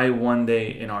die one day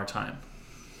in our time?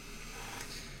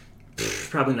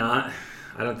 Probably not.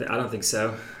 I don't think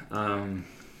so.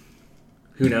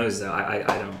 Who knows though? I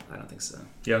don't think so.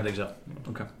 You don't think so?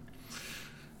 Okay.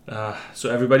 So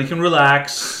everybody can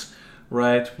relax,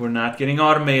 right? We're not getting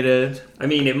automated. I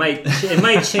mean, it might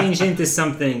change into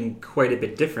something quite a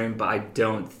bit different, but I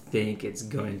don't think it's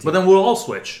going to. But then we'll all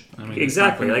switch. I mean,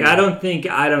 exactly. Like I don't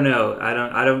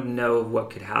know what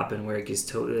could happen where it gets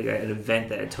totally like an event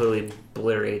that totally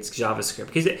obliterates JavaScript,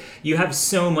 because you have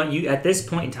so much. At this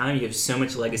point in time, you have so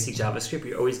much legacy JavaScript.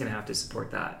 You're always going to have to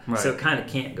support that. Right. So it kind of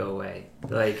can't go away.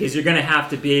 Like, because you're going to have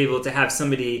to be able to have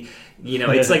somebody.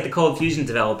 It's like the Cold Fusion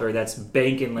developer that's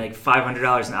banking like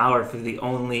 $500 an hour for the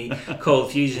only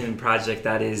Cold Fusion project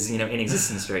that is in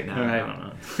existence right now. Right. I don't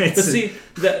know. But see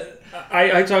that.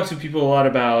 I talk to people a lot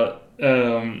about.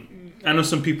 I know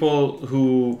some people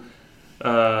who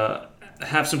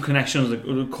have some connections,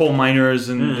 like coal miners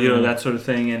and that sort of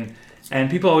thing,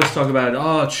 and people always talk about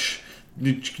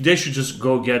they should just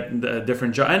go get a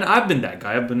different job. And I've been that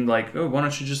guy. I've been like, why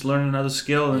don't you just learn another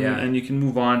skill and you can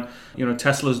move on.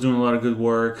 Tesla's doing a lot of good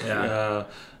work. Yeah.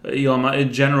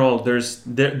 In general,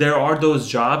 there are those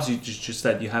jobs. You just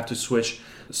that you have to switch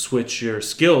your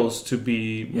skills to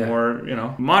be more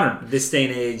modern. This day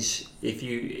and age, if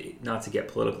you, not to get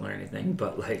political or anything,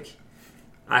 but like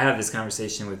I have this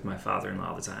conversation with my father-in-law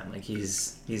all the time. Like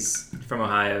he's from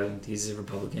Ohio, he's a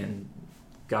Republican,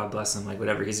 God bless him, like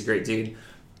whatever, he's a great dude,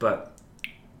 but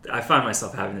I find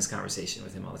myself having this conversation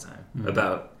with him all the time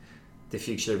about the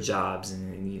future of jobs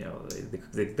and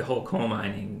the whole coal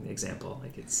mining example.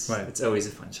 Like it's always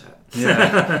a fun chat.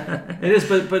 Yeah, it is.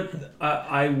 But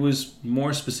I was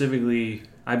more specifically,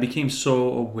 I became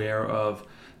so aware of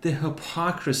the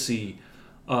hypocrisy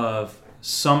of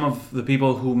some of the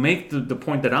people who make the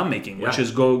point that I'm making, which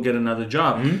is go get another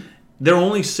job. Mm-hmm. They're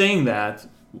only saying that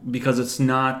because it's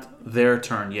not their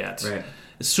turn yet. Right.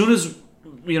 As soon as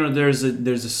there's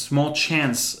a small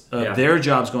chance of their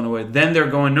jobs going away, then they're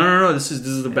going, no, this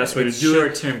is the best way to do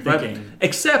it. Short-term thinking.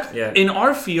 Except in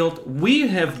our field, we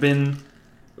have been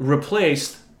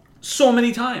replaced so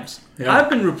many times. Yeah. I've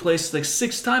been replaced like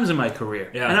 6 times in my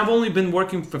career. Yeah. And I've only been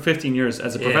working for 15 years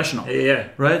as a professional. Yeah.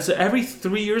 Right? So every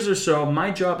 3 years or so, my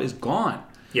job is gone.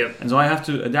 Yep. And so I have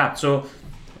to adapt. So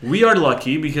we are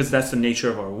lucky because that's the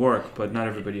nature of our work, but not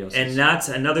everybody else is. And that's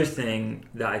another thing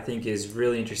that I think is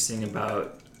really interesting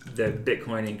about the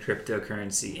Bitcoin and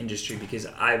cryptocurrency industry, because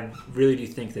I really do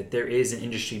think that there is an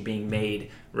industry being made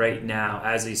right now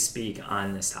as we speak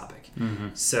on this topic. Mm-hmm.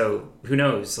 So who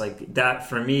knows? Like that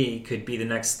for me could be the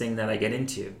next thing that I get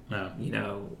into. No.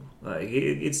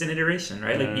 It's an iteration,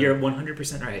 right? Like you're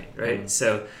 100% right? Mm-hmm.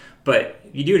 So, but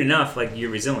you do it enough, like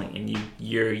you're resilient, and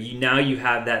you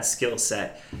have that skill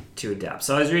set to adapt.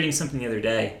 So I was reading something the other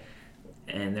day,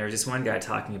 and there was this one guy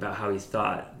talking about how he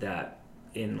thought that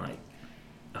in like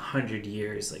 100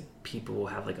 years, like people will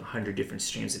have like 100 different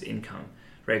streams of income,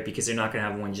 right? Because they're not going to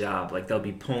have one job. Like they'll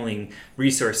be pulling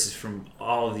resources from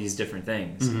all of these different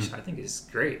things, which I think is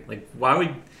great. Like why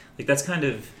would, like that's kind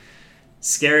of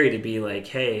scary to be like,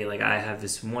 hey, like I have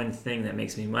this one thing that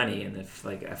makes me money, and if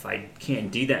I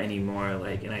can't do that anymore,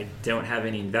 like, and I don't have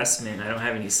any investment, I don't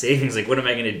have any savings, like what am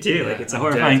I going to do? Like it's a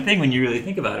horrifying thing when you really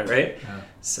think about it, right?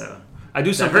 So I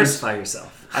do sometimes diversify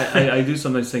yourself. I do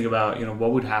sometimes think about,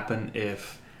 what would happen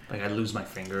if like I lose my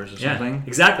fingers or something.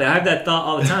 Exactly. I have that thought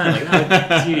all the time.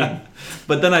 Like, dude.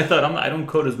 But then I thought I don't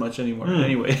code as much anymore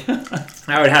anyway.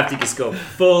 I would have to just go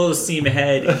full steam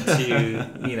ahead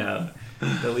into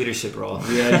the leadership role.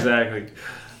 Yeah, exactly.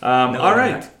 All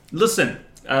right. Listen,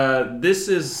 this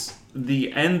is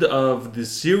the end of the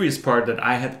serious part that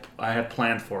I had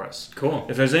planned for us. Cool.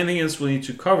 If there's anything else we need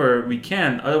to cover, we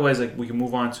can. Otherwise, like we can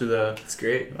move on to the. That's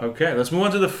great. Okay, let's move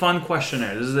on to the fun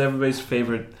questionnaire. This is everybody's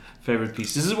favorite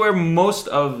piece. This is where most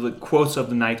of the quotes of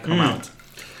the night come out.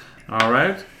 All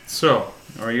right. So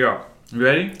there you go. You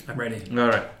ready? I'm ready. All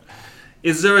right.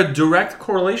 Is there a direct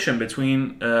correlation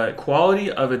between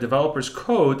quality of a developer's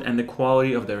code and the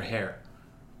quality of their hair?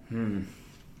 I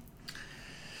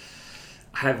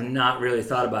have not really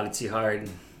thought about it too hard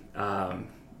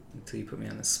until you put me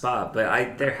on the spot,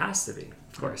 but there has to be.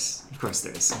 Of course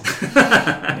there is.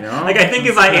 Like I think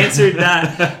if I answered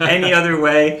that any other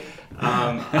way,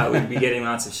 I would be getting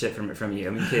lots of shit from you.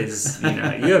 I mean, because you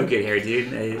have good hair,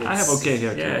 dude. I have okay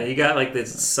hair. Yeah, you got like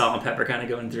this salt and pepper kind of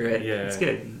going through it. Yeah, it's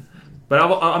good. But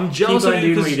I'm jealous of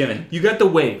you because you got the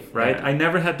wave, right? Yeah. I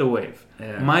never had the wave.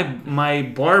 Yeah. My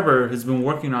barber has been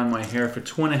working on my hair for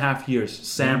 2.5 years.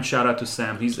 Sam, shout out to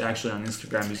Sam. He's actually on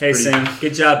Instagram. Sam,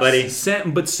 good job, buddy.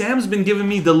 But Sam's been giving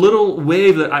me the little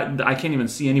wave that I can't even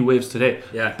see any waves today.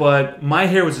 Yeah. But my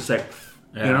hair was just like,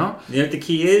 You know what the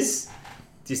key is?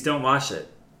 Just don't wash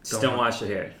it. Just don't wash your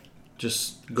hair.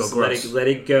 Just go Just gross. let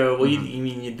it go. Well, you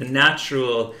mean the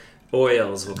natural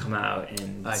oils will come out,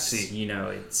 and I see.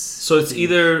 It's So it's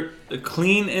either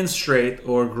clean and straight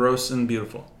or gross and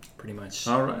beautiful. pretty much.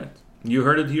 All right. You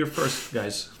heard it here first,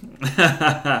 guys.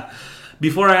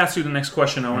 Before I ask you the next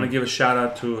question, I want to give a shout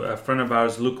out to a friend of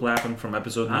ours, Luke Lapham from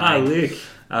episode 9. Ah,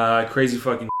 Luke. Crazy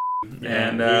fucking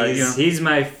and he's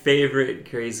my favorite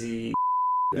crazy.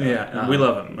 Yeah, we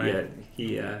love him. Right?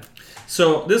 Yeah,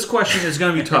 So this question is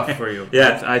going to be tough for you.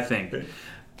 Yeah. I think.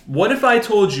 What if I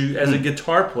told you, as a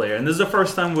guitar player, and this is the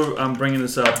first time I'm bringing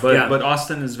this up, but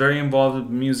Austin is very involved with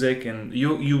music, and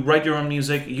you write your own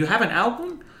music. You have an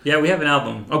album? Yeah, we have an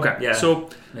album. Okay. Yeah. So,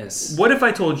 yes. What if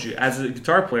I told you, as a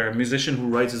guitar player, a musician who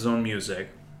writes his own music,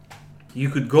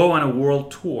 you could go on a world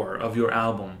tour of your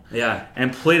album,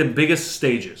 and play the biggest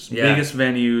stages, biggest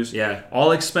venues,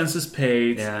 all expenses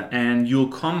paid, and you'll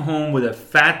come home with a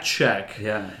fat check.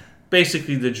 Yeah.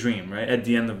 Basically, the dream, right? At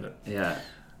the end of it. Yeah.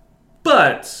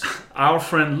 But our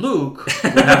friend Luke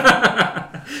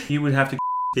would have to.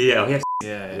 Yeah.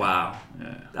 Wow.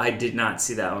 Yeah. I did not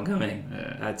see that one coming.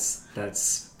 Yeah.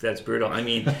 That's brutal. I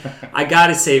mean, I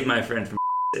gotta save my friend from.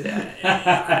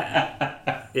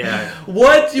 Yeah.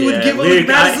 What? You would give him Luke,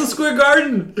 Madison Square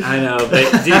Garden? I know,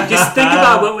 but dude, just think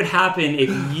about what would happen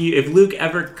if Luke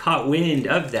ever caught wind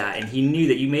of that and he knew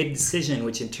that you made a decision,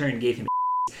 which in turn gave him.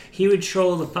 He would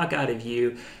troll the fuck out of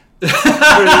you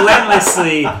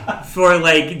relentlessly for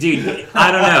dude,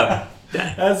 I don't know.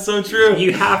 That's so true.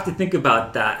 You have to think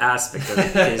about that aspect of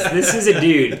it because this is a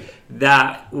dude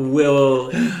that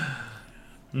will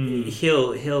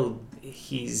he'll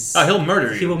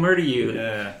murder you. He will murder you.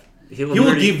 Yeah. He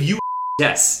will give you.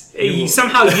 Yes.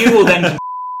 Somehow you will then.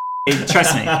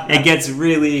 Trust me, it gets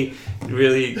really,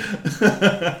 really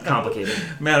complicated.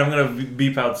 Man, I'm gonna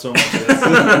beep out so much of this.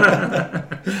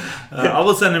 I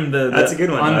will send him the That's a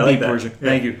good one. unbeep version. Yeah.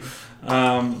 Thank you.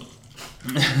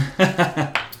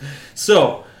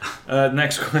 So,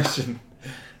 next question.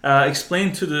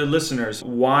 Explain to the listeners,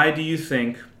 why do you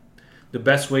think the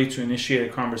best way to initiate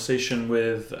a conversation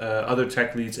with other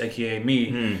tech leads, aka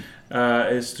me,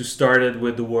 is to start it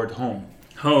with the word home?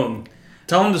 Home.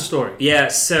 Tell them the story. Yeah,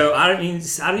 so I don't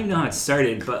even know how it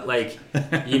started, but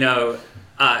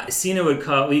Sina would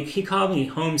he called me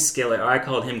Home Skillet, or I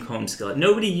called him Home Skillet.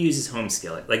 Nobody uses Home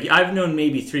Skillet. I've known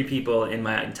maybe 3 people in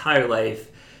my entire life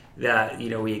that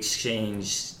we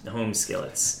exchanged Home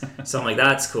Skillets. So I'm like,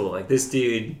 that's cool. This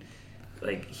dude,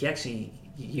 he actually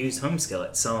used Home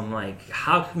Skillet. So I'm like,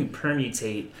 how can we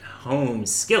permutate Home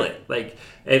Skillet?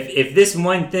 If this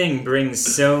one thing brings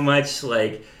so much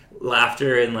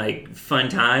laughter and fun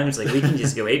times, we can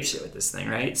just go apeshit with this thing,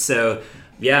 right? So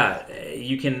yeah,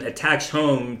 you can attach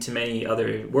home to many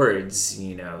other words,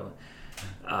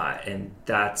 and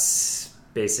that's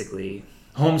basically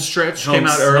Home Stretch came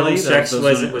out early. Home Stretch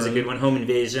was a good one. Home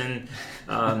Invasion.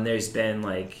 There's been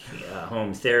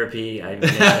Home Therapy. I've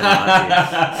mentioned a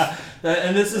lot.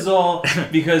 And this is all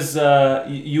because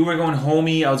you were going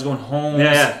homey, I was going homes.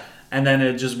 Yeah. and then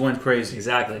it just went crazy.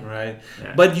 Exactly. Right.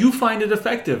 Yeah. But you find it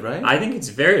effective, right? I think it's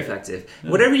very effective.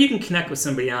 Whatever you can connect with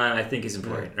somebody on, I think is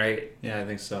important, right? Yeah, I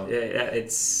think so.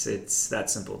 It's that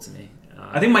simple to me.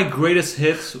 I think my greatest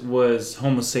hit was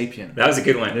Homo Sapien. That was a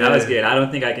good one. Yeah. That was good. I don't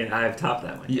think I've topped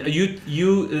that one.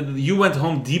 You went to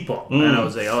Home Depot, and I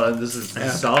was like, oh, this is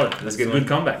solid. That's a good good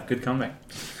comeback. Good comeback.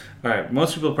 All right,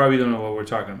 most people probably don't know what we're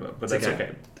talking about, but that's okay.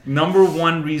 okay. Number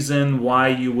one reason why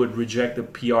you would reject a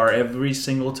PR every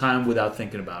single time without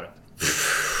thinking about it.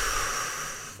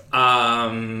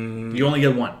 You only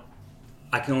get one.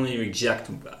 I can only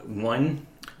reject one.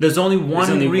 There's only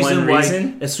one reason why.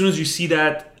 reason? As soon as you see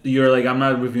that, you're like, I'm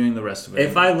not reviewing the rest of it.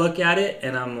 If I look at it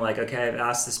and I'm like, okay, I've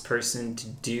asked this person to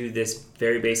do this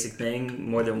very basic thing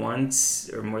more than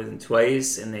once or more than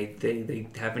twice, and they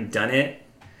haven't done it,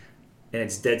 and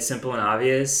it's dead simple and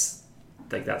obvious,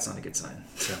 like that's not a good sign.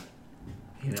 So,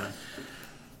 you know.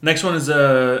 Next one is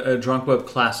a Drunk Web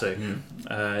classic.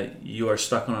 You are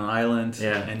stuck on an island,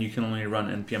 and you can only run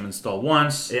npm install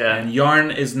once. Yeah. And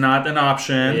Yarn is not an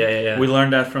option. Yeah. We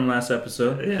learned that from last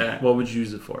episode. Yeah. What would you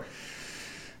use it for?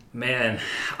 Man,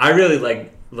 I really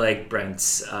like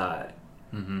Brent's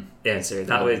answer.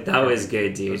 That was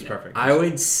good, dude. That was perfect. I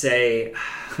would say,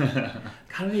 I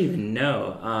don't even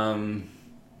know.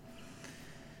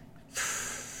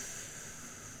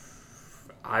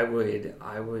 I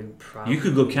would probably. You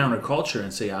could go counterculture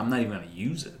and say, I'm not even going to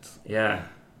use it. Yeah,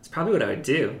 it's probably what I would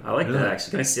do. I like that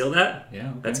actually. Can I steal that?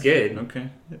 Yeah, okay. That's good. Okay.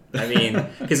 I mean,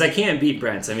 because I can't beat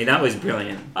Brent's. I mean, that was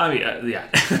brilliant. I mean, yeah,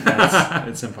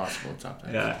 it's impossible to top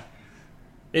that. Yeah.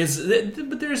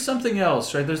 But there's something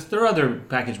else, right? There are other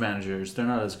package managers. They're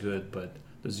not as good, but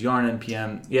there's Yarn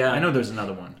npm. Yeah, I know there's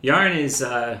another one. Yarn is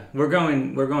we're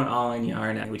going all in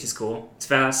Yarn, which is cool. It's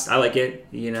fast. I like it.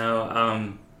 You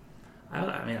know,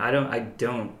 I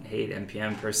don't hate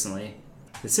npm personally.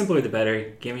 The simpler the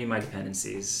better. Give me my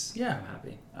dependencies. Yeah, I'm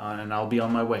happy. And I'll be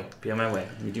on my way. Be on my way.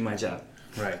 Let me do my job.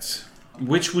 Right.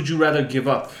 Which would you rather give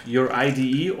up, your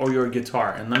IDE or your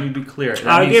guitar? And let me be clear.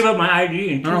 I gave up my IDE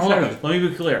in 2 hold on. seconds. Let me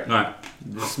be clear. All right.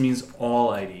 This means all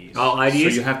IDEs. All IDEs? So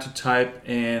you have to type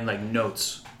in like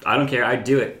notes. I don't care. I'd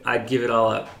do it. I'd give it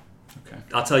all up. Okay.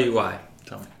 I'll tell you why.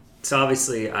 Tell me. So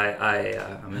obviously,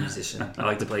 I'm a musician. I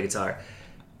like to play guitar.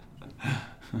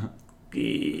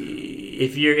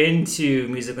 If you're into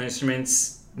musical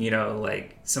instruments, you know,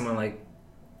 like someone like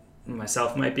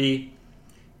myself might be,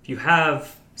 if you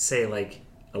have, say, like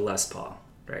a Les Paul,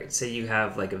 right? Say you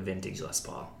have like a vintage Les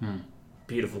Paul.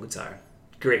 Beautiful guitar.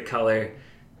 Great color.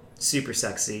 Super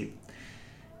sexy.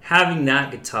 Having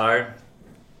that guitar,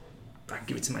 I can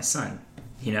give it to my son,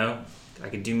 you know? I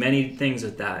could do many things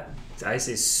with that. I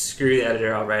say screw the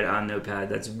editor, I'll write it on Notepad.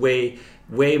 That's way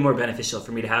more beneficial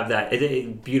for me to have that a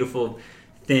beautiful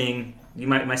thing.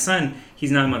 My son,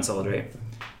 he's 9 months old, right?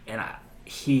 And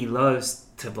he loves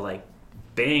to like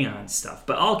bang on stuff,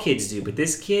 but all kids do. But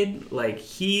this kid, like,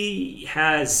 he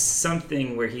has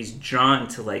something where he's drawn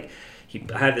to like.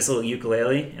 I have this little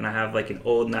ukulele, and I have like an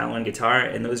old nylon guitar,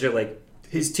 and those are like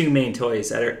his two main toys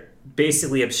that are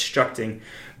basically obstructing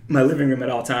my living room at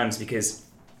all times because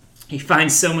he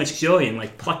finds so much joy in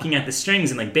like plucking at the strings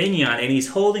and like banging on it, and he's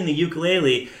holding the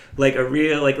ukulele like a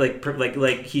real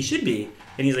like he should be,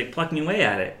 and he's like plucking away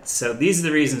at it. So these are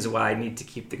the reasons why I need to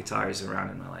keep the guitars around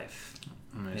in my life.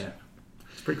 Amazing. Yeah,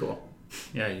 it's pretty cool.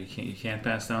 Yeah, you can't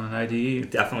pass down an IDE.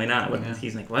 Definitely not. Yeah.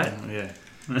 He's like, what?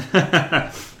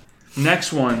 Yeah.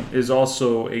 Next one is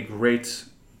also a great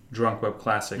Drunk Web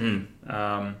classic.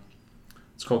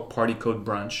 It's called Party Code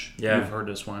Brunch. Yeah. You've heard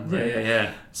this one, right?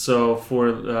 Yeah. So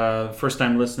for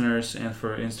first-time listeners and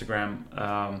for Instagram,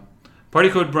 Party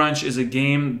Code Brunch is a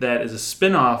game that is a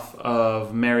spin-off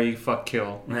of Marry, Fuck,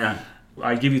 Kill. Yeah.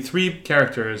 I give you 3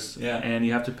 characters, and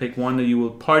you have to pick one that you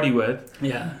will party with.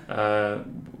 Yeah.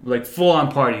 Like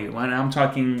full-on party. When I'm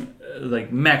talking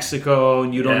like Mexico,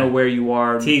 and you don't know where you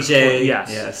are. TJ.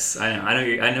 Yes. I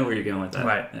know where you're going with that.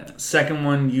 Right. Yeah. Second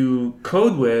one you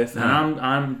code with, and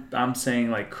I'm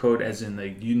saying like code as in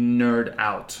like you nerd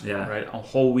out. Yeah. Right. A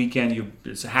whole weekend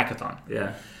it's a hackathon.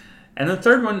 Yeah. And the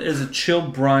third one is a chill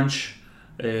brunch.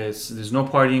 There's no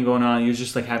partying going on. You're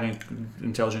just like having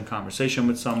intelligent conversation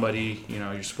with somebody. You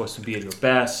know, you're supposed to be at your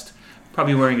best.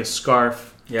 Probably wearing a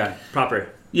scarf. Yeah. Proper.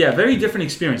 Yeah. Very different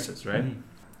experiences, right? Mm-hmm.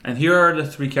 And here are the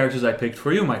 3 characters I picked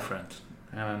for you, my friend.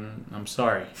 And I'm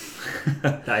sorry.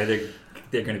 They're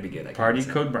going to be good. Party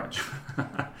Code Brunch.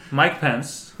 Mike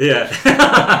Pence. Yeah.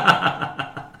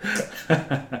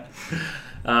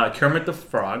 Kermit the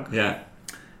Frog. Yeah.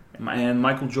 And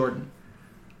Michael Jordan.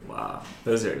 Wow.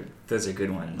 Those are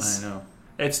good ones. I know.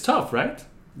 It's tough, right?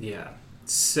 Yeah.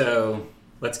 So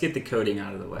let's get the coding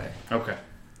out of the way. Okay.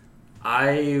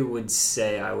 I would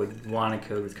say I would want to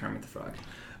code with Kermit the Frog.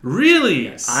 Really?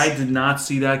 Yes. I did not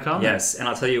see that coming. Yes, and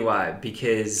I'll tell you why.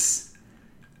 Because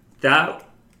that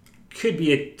could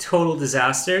be a total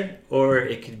disaster, or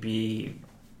it could be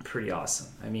pretty awesome.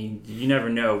 I mean, you never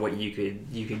know what you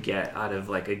could get out of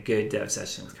like a good dev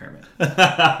session with Kermit.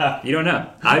 You don't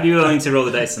know. I'd be willing to roll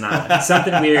the dice on that one.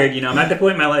 Something weird, I'm at the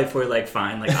point in my life where like,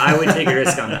 fine, like I would take a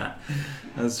risk on that.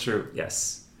 That's true.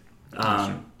 Yes.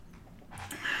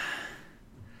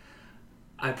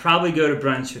 I'd probably go to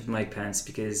brunch with Mike Pence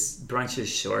because brunch is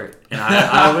short, and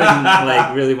I wouldn't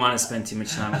like really want to spend too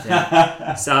much time with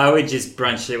him. So I would just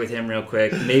brunch it with him real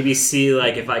quick. Maybe see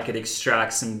like if I could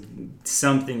extract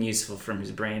something useful from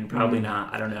his brain. Probably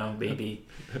not. I don't know. Maybe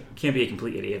can't be a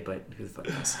complete idiot, but who the fuck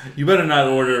knows? You better not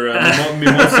order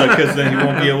mimosa because then you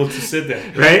won't be able to sit there.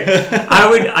 Right?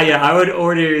 I would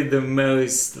order the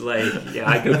most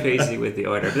I'd go crazy with the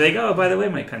order. But they go, oh, by the way,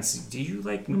 Mike Pence, do you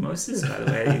like mimosas? By the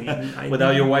way,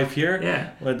 Without your wife here?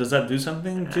 Yeah. Well, does that do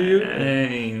something to you? I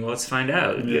mean, let's find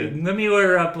out. Yeah. Let me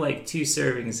order up like 2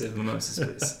 servings of mimosas,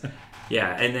 please.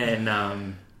 Yeah, and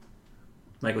then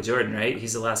Michael Jordan, right?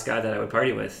 He's the last guy that I would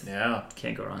party with. Yeah.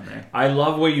 Can't go wrong there. I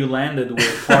love where you landed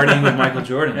with partying with Michael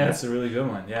Jordan. Yeah. That's a really good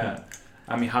one. Yeah.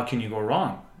 I mean, how can you go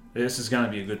wrong? This is going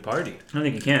to be a good party. I don't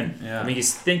think you can. Yeah. I mean,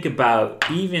 just think about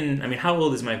how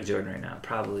old is Michael Jordan right now?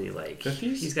 Probably like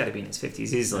 50s? He's got to be in his 50s.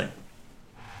 He's like,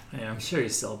 I'm sure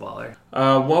he's still a baller.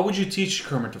 What would you teach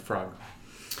Kermit the Frog?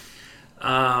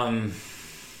 I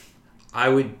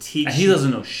would teach. And he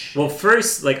doesn't know shit. Well,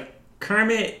 first, like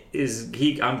Kermit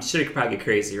I'm sure he could probably get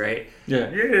crazy, right? Yeah.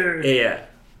 Yeah.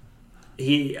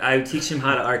 I would teach him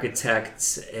how to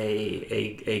architect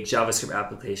a JavaScript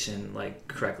application like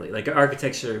correctly. Like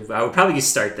architecture, I would probably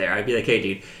just start there. I'd be like, hey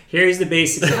dude, here's the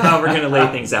basics of how we're gonna lay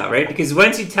things out, right? Because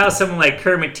once you tell someone like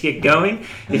Kermit to get going,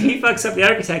 if he fucks up the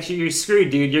architecture, you're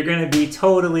screwed, dude. You're gonna be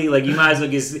totally like, you might as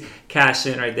well just cash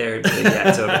in right there. Yeah,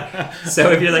 it's over. So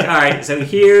if you're like, all right, so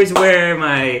here's where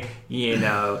my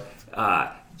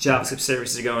JavaScript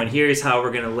services are going. Here's how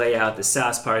we're going to lay out the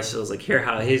Sass partials. Like here's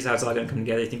how it's all going to come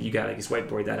together. I think you got to just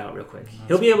whiteboard that out real quick.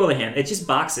 He'll be able to handle it. It's just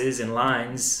boxes and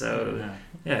lines. So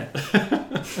yeah.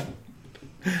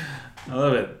 I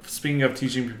love it. Speaking of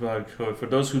teaching people how to code, for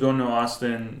those who don't know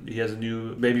Austin, he has a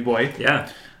new baby boy. Yeah.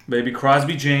 Baby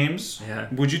Crosby James. Yeah.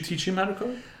 Would you teach him how to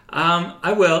code?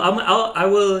 I will. I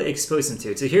will expose him to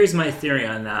it. So here's my theory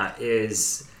on that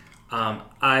is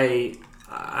I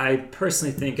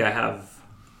personally think I have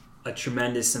a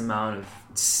tremendous amount of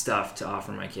stuff to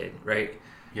offer my kid, right?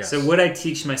 Yes. So would I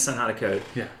teach my son how to code?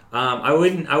 Yeah. I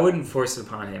wouldn't force it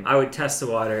upon him. I would test the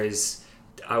waters.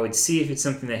 I would see if it's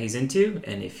something that he's into,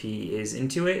 and if he is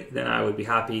into it, then I would be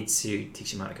happy to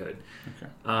teach him how to code. Okay.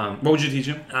 What would you teach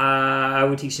him? I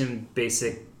would teach him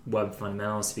basic web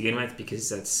fundamentals to begin with, because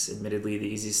that's admittedly the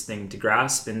easiest thing to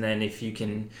grasp. And then if you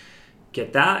can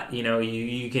get that,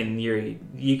 you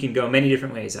can go many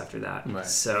different ways after that. Right.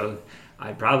 So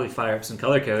I'd probably fire up some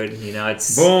color code.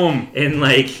 It's boom in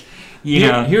like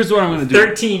here's what I'm going to do.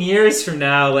 13 years from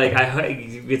now, like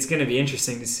it's going to be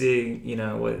interesting to see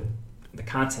what the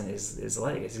content is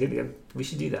like. It's good. We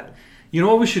should do that. You know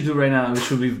what we should do right now? Which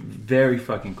would be very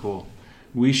fucking cool.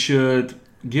 We should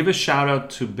give a shout out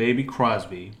to Baby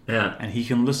Crosby. Yeah. And he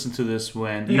can listen to this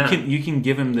when you can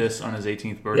give him this on his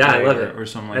 18th birthday. Yeah, I love it. Or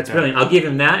something like That's that. brilliant. I'll give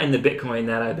him that and the Bitcoin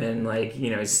that I've been like, hey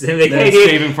dude,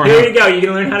 saving for here him. you go. You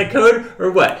gonna learn how to code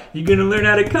or what? You gonna learn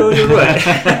how to code or what?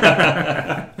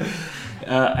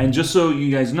 And just so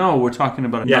you guys know, we're talking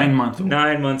about a 9-month-old.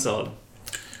 9 months old.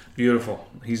 Beautiful.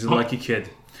 He's a lucky kid.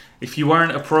 If you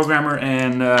weren't a programmer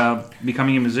and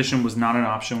becoming a musician was not an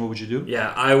option, what would you do?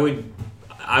 Yeah,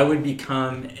 I would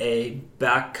become a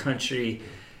backcountry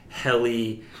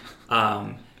heli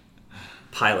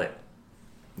pilot.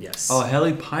 Yes. Oh,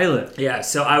 heli pilot. Yeah,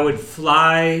 so I would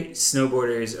fly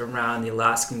snowboarders around the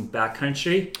Alaskan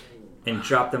backcountry and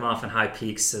drop them off on high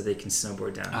peaks so they can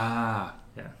snowboard down. Ah.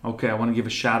 Yeah. Okay, I want to give a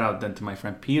shout out then to my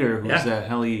friend Peter, who's a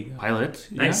heli pilot.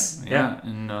 Nice. Yeah.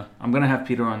 And I'm going to have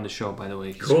Peter on the show, by the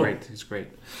way. He's cool. Great. He's great.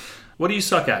 What do you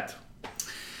suck at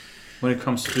when it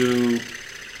comes to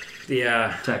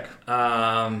tech?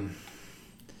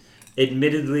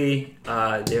 Admittedly,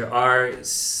 there are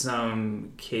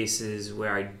some cases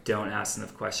where I don't ask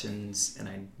enough questions, and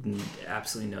I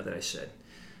absolutely know that I should.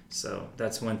 So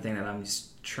that's one thing that I'm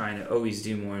just trying to always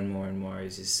do more and more and more,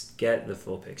 is just get the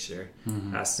full picture,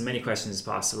 ask as many questions as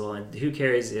possible, and who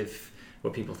cares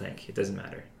what people think? It doesn't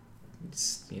matter.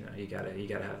 It's, you gotta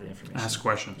have the information. Ask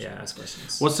questions. Yeah, ask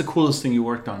questions. What's the coolest thing you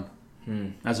worked on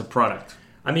as a product?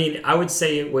 I mean, I would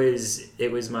say it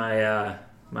was my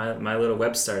my little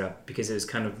web startup because it was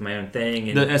kind of my own thing.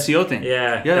 And The SEO thing.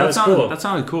 yeah, Yeah, that was cool. That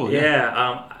sounded cool.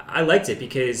 Yeah, I liked it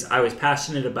because I was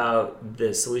passionate about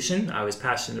the solution. I was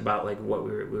passionate about like what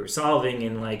we were solving,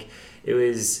 and like it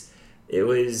wasn't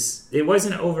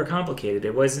overcomplicated.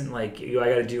 It wasn't like I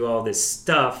got to do all this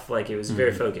stuff. Like it was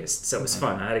very focused, so it was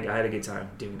fun. I had a good time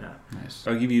doing that. Nice.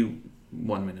 I'll give you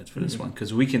 1 minute for this one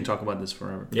because we can talk about this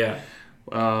forever. Yeah.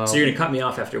 So you're gonna cut me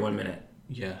off after 1 minute.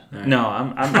 Yeah. Right. No, I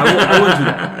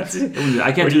wouldn't do that.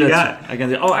 I can't do that. I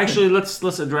can't. Oh, actually, let's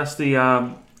address the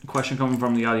question coming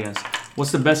from the audience.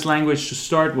 What's the best language to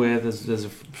start with as a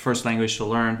first language to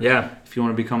learn? Yeah. If you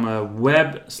want to become a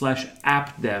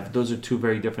web/app dev, those are two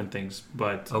very different things.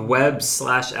 But a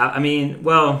web/app. I mean,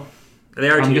 well, they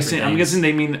are. I'm guessing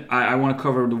they mean I want to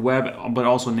cover the web, but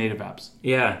also native apps.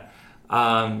 Yeah.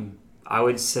 I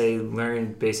would say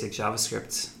learn basic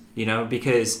JavaScript.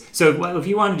 Because if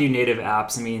you want to do native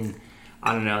apps, I mean,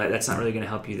 I don't know, that's not really going to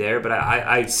help you there, but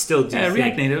I still do think...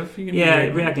 React Native. You can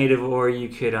React Native, or you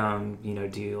could,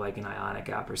 do like an Ionic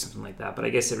app or something like that, but I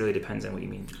guess it really depends on what you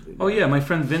mean. Oh, yeah, my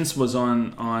friend Vince was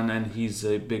on and he's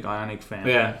a big Ionic fan.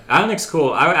 Yeah, Ionic's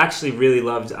cool. I actually really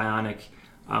loved Ionic.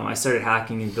 I started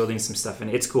hacking and building some stuff in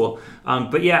it. It's cool.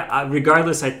 But yeah,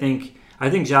 regardless, I think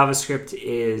JavaScript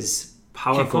is...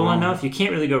 powerful enough. You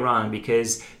can't really go wrong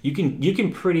because you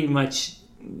can pretty much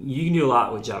do a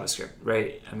lot with JavaScript,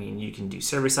 right? I mean, you can do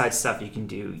server-side stuff, you can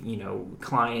do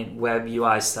client web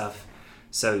UI stuff.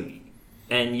 So,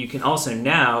 and you can also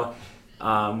now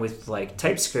with like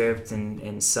TypeScript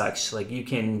and such, like you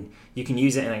can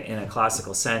use it in a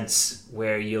classical sense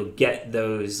where you'll get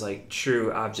those like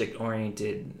true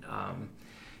object-oriented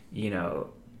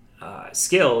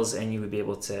skills, and you would be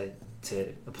able to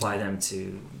apply them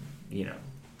to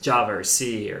Java or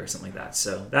C or something like that.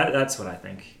 So that's what I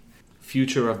think.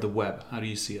 Future of the web. How do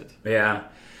you see it? Yeah.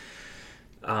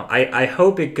 I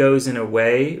hope it goes in a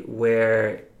way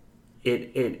where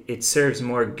it serves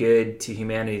more good to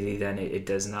humanity than it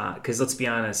does not. Because let's be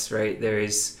honest, right?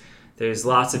 There's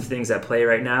lots of things at play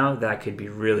right now that could be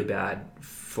really bad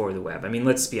for the web. I mean,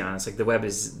 let's be honest. Like the web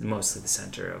is mostly the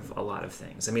center of a lot of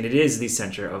things. I mean, it is the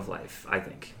center of life, I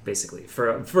think, basically,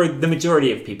 for the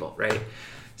majority of people, right?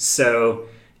 So,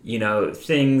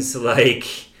 things like,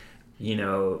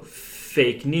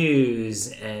 fake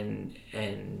news and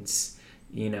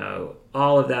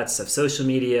all of that stuff. Social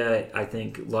media, I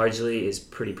think, largely is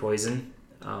pretty poison.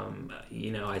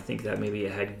 I think that maybe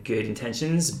it had good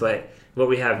intentions, but what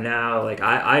we have now, like,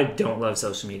 I don't love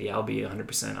social media. I'll be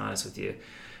 100% honest with you.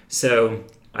 So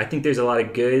I think there's a lot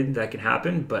of good that can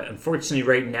happen, but unfortunately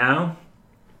right now,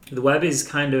 the web is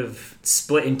kind of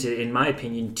split into, in my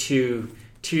opinion, two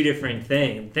different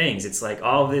things. It's like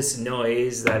all this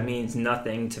noise that means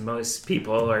nothing to most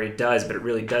people, or it does, but it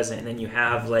really doesn't. And then you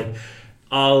have like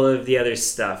all of the other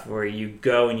stuff where you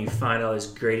go and you find all this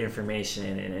great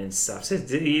information and stuff. So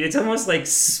it's almost like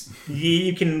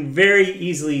you can very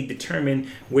easily determine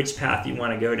which path you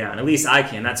want to go down. At least I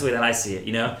can. That's the way that I see it.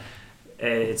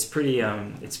 It's pretty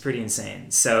insane.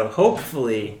 So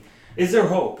hopefully, is there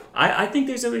hope? I think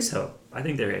there's always hope. I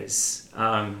think there is.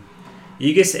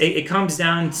 It comes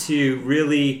down to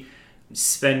really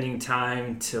spending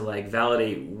time to like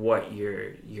validate what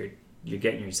you're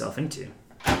getting yourself into,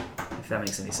 if that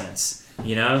makes any sense.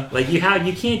 Like you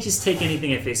can't just take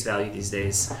anything at face value these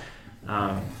days.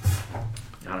 I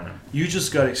don't know. You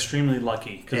just got extremely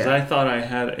lucky because I thought I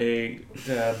had a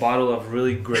bottle of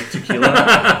really great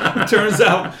tequila. Turns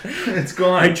out it's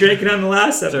gone. I drank it on the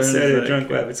last episode of Drunk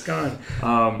Web. It's gone.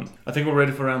 I think we're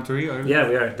ready for round 3. Yeah,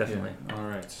 we are, definitely. Yeah. All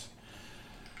right.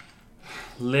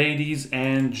 Ladies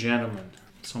and gentlemen,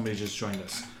 somebody just joined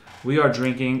us. We are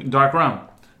drinking Dark Rum.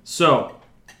 So,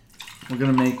 we're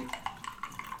going to make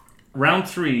round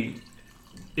 3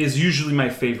 is usually my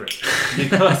favorite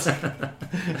because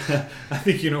I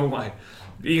think you know why.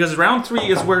 Because round 3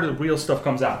 is where the real stuff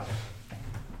comes out.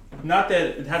 Not that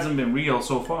it hasn't been real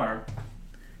so far.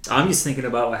 I'm just thinking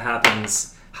about what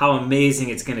happens, how amazing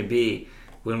it's going to be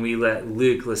when we let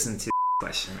Luke listen to the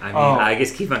question. I mean, I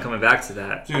guess keep on coming back to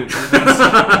that. Dude,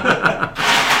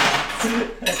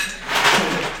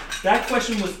 that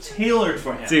question was tailored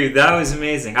for him. Dude, that was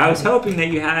amazing. I was hoping that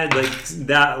you had like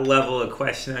that level of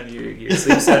question on your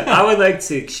sleeve. So I would like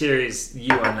to cheers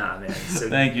you on that, man. So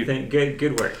thank you.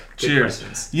 Good work. Good cheers.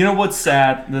 Questions. You know what's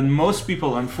sad? That most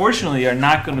people, unfortunately, are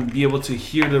not going to be able to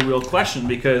hear the real question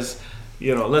because,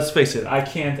 let's face it, I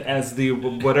can't, as the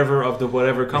whatever of the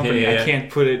whatever company, I can't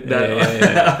put it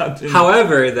that.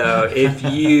 However, though,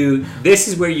 this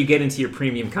is where you get into your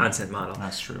premium content model.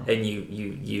 That's true. And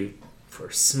you for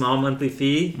a small monthly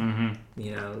fee,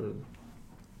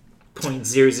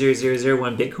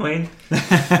 0.00001 Bitcoin,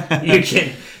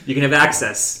 you can have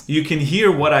access. You can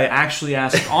hear what I actually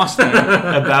asked Austin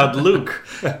about Luke.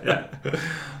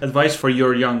 Advice for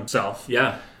your young self.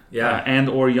 Yeah. And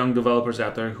or young developers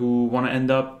out there who want to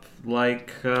end up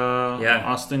like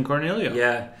Austin Cornelio.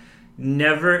 Yeah.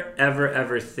 Never, ever,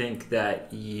 ever think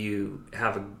that you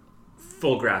have a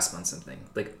full grasp on something.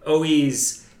 Like,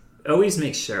 always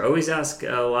make sure. Always ask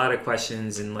a lot of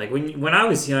questions. And like when I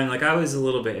was young, like I was a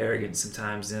little bit arrogant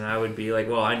sometimes, and I would be like,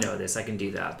 "Well, I know this, I can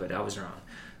do that," but I was wrong.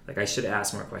 Like I should have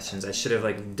asked more questions. I should have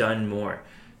like done more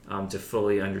to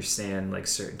fully understand like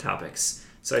certain topics.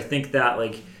 So I think that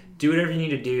like do whatever you need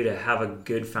to do to have a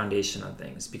good foundation on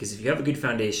things. Because if you have a good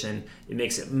foundation, it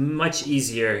makes it much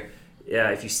easier.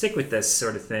 If you stick with this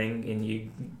sort of thing and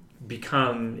you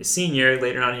become a senior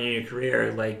later on in your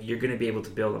career, like you're going to be able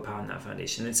to build upon that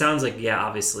foundation. It sounds like,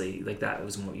 obviously, like that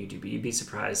was what you do, but you'd be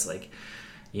surprised, like,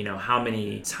 how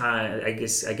many times. I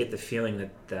guess I get the feeling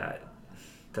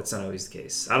that's not always the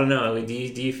case. I don't know. Like, do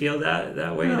you feel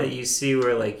that way? That you see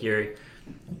where like you're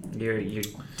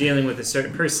dealing with a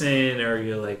certain person, or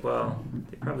you're like, well,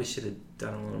 they probably should have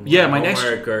done a little more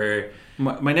homework,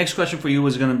 My next question for you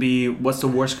was going to be, what's the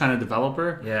worst kind of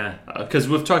developer? Yeah. Because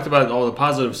we've talked about all the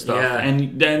positive stuff. Yeah.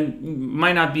 And then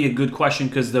might not be a good question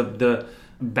because the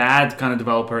bad kind of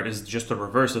developer is just the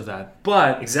reverse of that.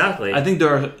 But exactly, I think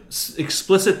there are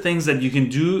explicit things that you can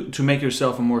do to make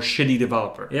yourself a more shitty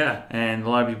developer. Yeah. And a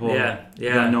lot of people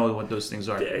don't know what those things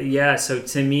are. Yeah. So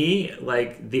to me,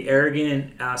 like the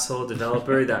arrogant asshole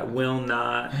developer that will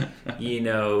not,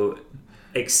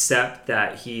 accept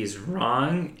that he's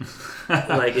wrong,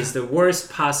 like is the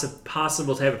worst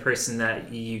possible type of person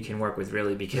that you can work with,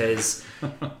 really, because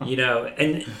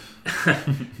and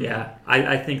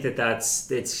I think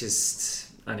it's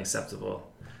just unacceptable.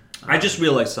 I just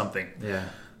realized something. Yeah.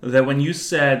 That when you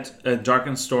said dark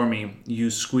and stormy, you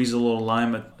squeeze a little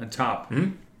lime at the top.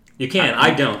 Mm-hmm. You can.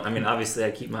 I don't. I mean, obviously,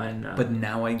 I keep mine. But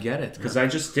now I get it because I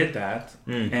just did that,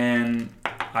 and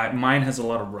mine has a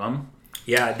lot of rum.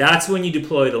 Yeah, that's when you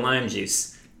deploy the lime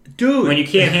juice. Dude. When you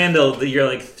can't handle you're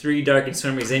like 3 dark and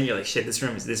stormies in, you're like, shit, this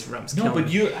rum's killing No,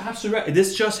 but you're absolutely right.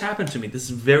 This just happened to me. This is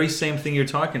the very same thing you're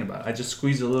talking about. I just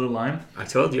squeezed a little lime. I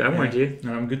told you. I warned you.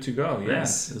 And I'm good to go. Nice.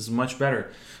 Yes. This is much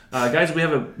better. Guys, we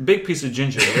have a big piece of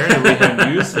ginger here that we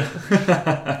haven't used.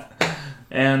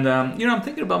 And, I'm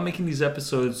thinking about making these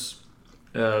episodes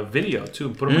video, too.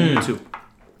 Put them on YouTube.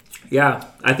 Yeah,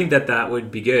 I think that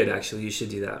would be good, actually. You should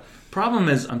do that. Problem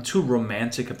is, I'm too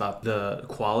romantic about the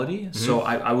quality, so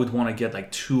I would want to get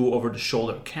like 2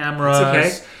 over-the-shoulder cameras.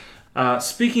 It's okay.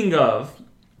 Speaking of,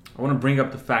 I want to bring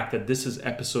up the fact that this is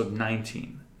episode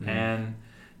 19, and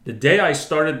the day I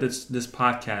started this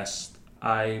podcast,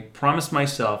 I promised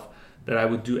myself that I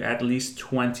would do at least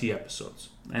 20 episodes,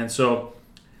 and so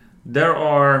there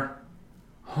are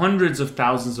hundreds of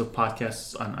thousands of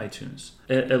podcasts on iTunes.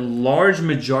 A large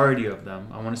majority of them,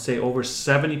 I want to say over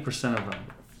 70% of them,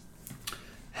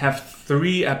 have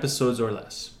 3 episodes or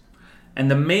less.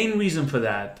 And the main reason for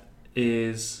that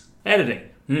is editing.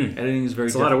 Editing is very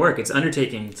It's a lot of work. It's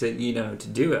undertaking to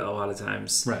do it a lot of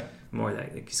times. Right. More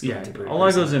that a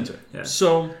lot goes into it. Yeah.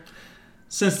 So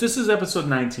since this is episode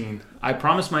 19, I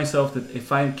promised myself that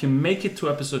if I can make it to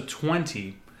episode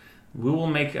 20, we will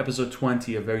make episode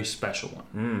 20 a very special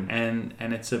one. And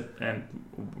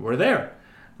we're there.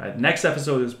 Right? Next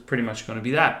episode is pretty much going to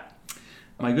be that.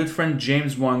 My good friend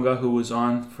James Wanga, who was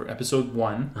on for episode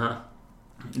 1,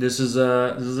 this is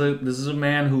a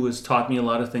man who has taught me a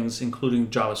lot of things, including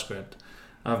JavaScript.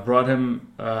 I've brought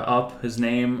him up, his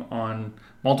name, on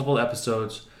multiple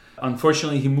episodes.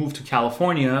 Unfortunately, he moved to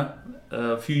California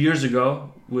a few years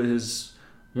ago with his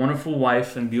wonderful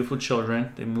wife and beautiful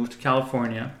children. They moved to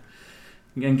California,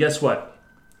 and guess what?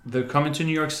 They're coming to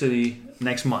New York City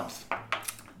next month.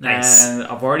 Nice. And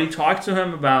I've already talked to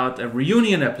him about a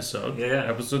reunion episode,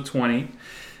 episode 20,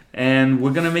 and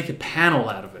we're going to make a panel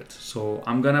out of it. So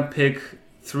I'm going to pick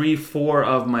 3-4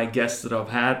 of my guests that I've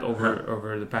had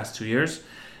over the past 2 years,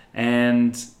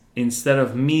 and instead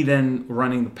of me then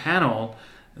running the panel,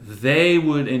 they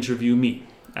would interview me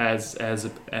as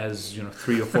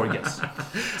 3 or 4 guests.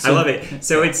 So, I love it.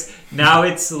 So it's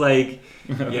like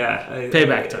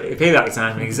payback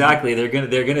time. Exactly.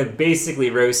 They're gonna basically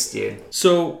roast you.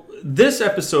 So this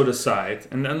episode aside,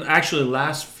 and actually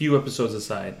last few episodes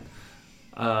aside,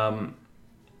 the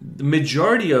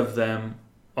majority of them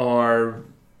are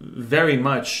very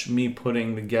much me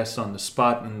putting the guests on the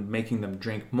spot and making them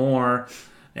drink more.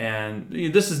 And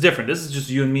this is different. This is just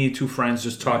you and me, 2 friends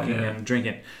just talking and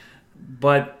drinking.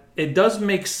 But it does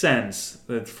make sense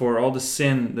that for all the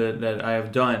sin that I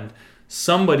have done,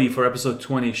 somebody for episode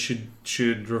 20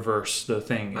 should reverse the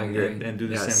thing I agree. and do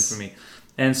the Yes. same for me.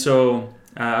 And so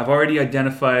I've already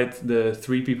identified the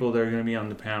 3 people that are going to be on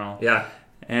the panel. Yeah.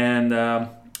 And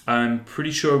I'm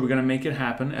pretty sure we're going to make it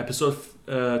happen. Episode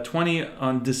 20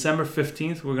 on December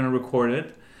 15th, we're going to record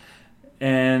it.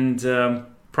 And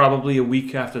probably a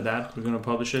week after that, we're going to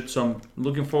publish it. So I'm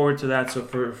looking forward to that. So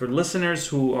for listeners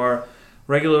who are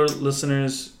regular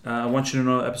listeners, I want you to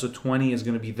know episode 20 is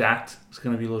going to be that. It's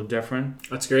going to be a little different.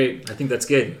 That's great. I think that's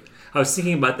good. I was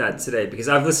thinking about that today because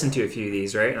I've listened to a few of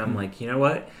these, right? And I'm like, you know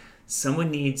what?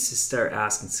 Someone needs to start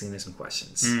asking Selena some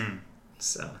questions.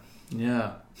 So.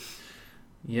 Yeah.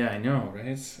 Yeah, I know,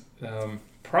 right?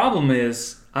 Problem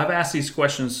is, I've asked these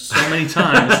questions so many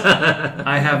times,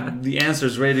 I have the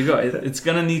answers ready to go. It's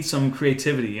going to need some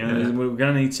creativity. You know? Yeah. We're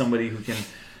going to need somebody who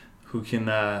can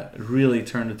really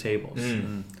turn the tables.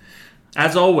 And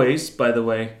as always, by the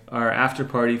way, our after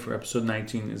party for episode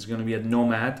 19 is going to be at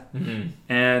Nomad.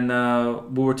 And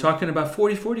we were talking about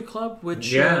 40/40 Club,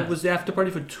 which was the after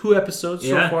party for 2 episodes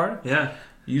so far. Yeah.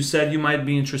 You said you might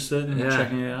be interested in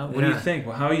checking it out. What do you think?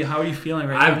 Well, how are you feeling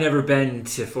right now? I've never been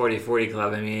to 40/40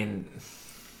 Club. I mean,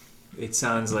 it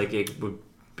sounds like it would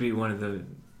be one of the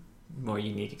more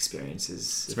unique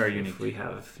experiences. It's very unique. If we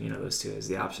have, those two as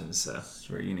the options. So it's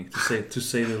very unique to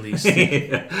say the least.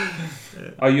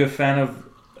 Are you a fan of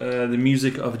the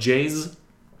music of Jay-Z?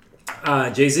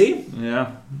 Jay-Z?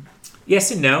 Yeah.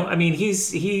 Yes and no. I mean,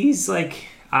 he's like,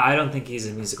 I don't think he's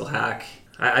a musical hack.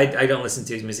 I don't listen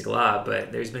to his music a lot,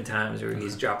 but there's been times where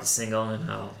he's dropped a single and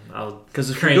I'll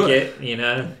crank it,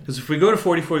 Because if we go to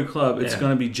 40/40 Club, it's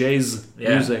going to be Jay's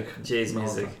music. Jay's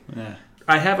music. Yeah.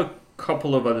 I have a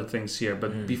couple of other things here,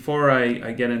 but before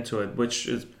I get into it, which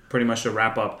is pretty much a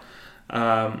wrap up,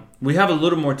 we have a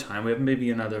little more time. We have maybe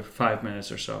another 5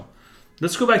 minutes or so.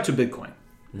 Let's go back to Bitcoin,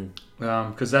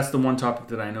 because that's the one topic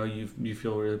that I know you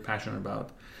feel really passionate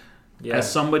about. Yeah.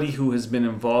 As somebody who has been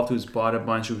involved, who's bought a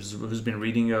bunch, who's been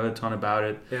reading a ton about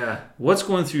it, what's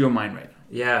going through your mind right now?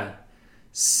 Yeah.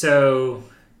 So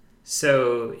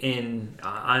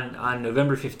on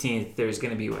November 15th, there's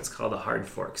going to be what's called a hard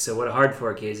fork. So what a hard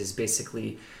fork is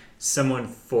basically someone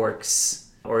forks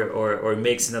or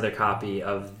makes another copy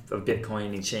of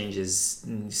Bitcoin and changes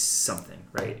something,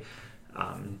 right?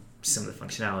 Some of the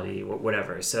functionality,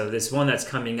 whatever. So this one that's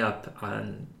coming up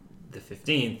on the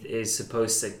 15th is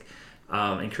supposed to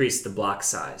increase the block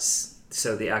size.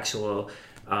 So the actual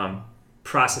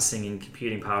processing and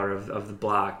computing power of the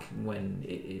block when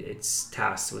it's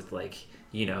tasked with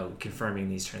confirming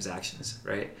these transactions,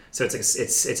 right? So it's a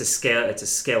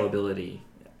scalability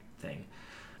thing,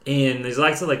 and there's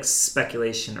lots of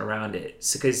speculation around it.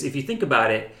 So because if you think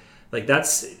about it,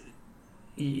 that's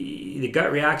the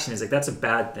gut reaction is that's a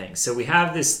bad thing. So we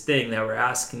have this thing that we're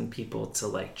asking people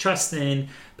to trust in,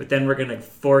 but then we're gonna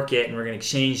fork it and we're gonna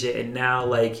change it, and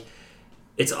now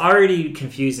it's already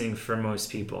confusing for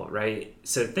most people, right?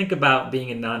 So think about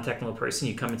being a non-technical person.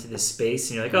 You come into this space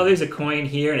and you're like, oh, there's a coin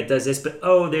here and it does this, but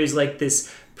oh, there's this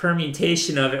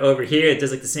permutation of it over here. It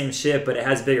does the same shit, but it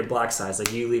has bigger block size.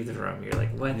 You leave the room, you're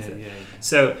like, what? Yeah.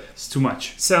 So it's too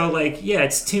much. So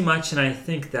it's too much, and I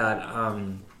think that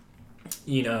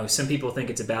some people think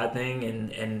it's a bad thing,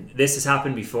 and this has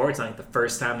happened before. It's not the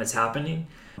first time that's happening,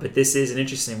 but this is an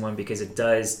interesting one because it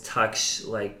does touch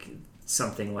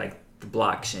something like the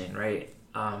blockchain, right?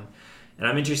 And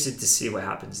I'm interested to see what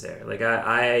happens there.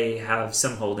 I have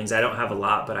some holdings. I don't have a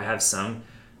lot, but I have some.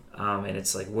 And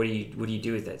it's what do you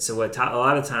do with it? So what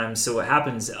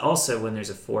happens also when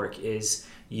there's a fork is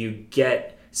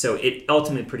so it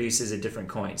ultimately produces a different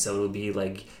coin. So it'll be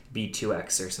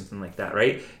B2X or something like that,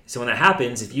 right? So when that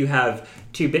happens, if you have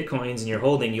 2 Bitcoins in your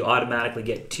holding, you automatically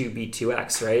get 2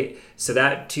 B2X, right? So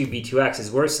that 2 B2X is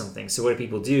worth something. So what do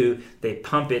people do? They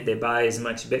pump it, they buy as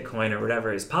much Bitcoin or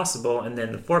whatever as possible, and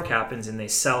then the fork happens and they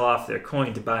sell off their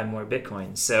coin to buy more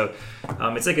Bitcoin. So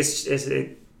I've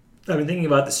been thinking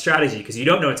about the strategy because you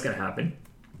don't know what's going to happen.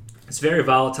 It's very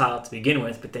volatile to begin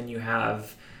with, but then you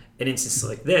have an instance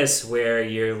like this where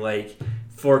you're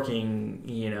forking,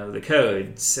 the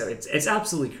code. So it's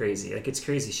absolutely crazy. It's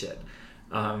crazy shit.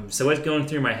 So what's going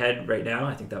through my head right now?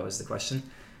 I think that was the question.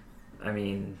 I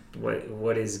mean,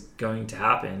 what is going to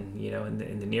happen,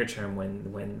 in the near term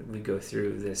when we go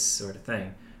through this sort of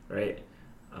thing, right?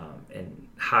 And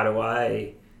how do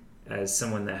I, as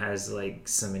someone that has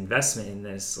some investment in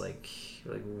this,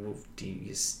 do you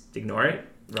just ignore it?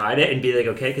 Ride it and be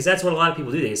okay, because that's what a lot of people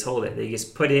do. They just hold it. They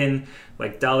just put in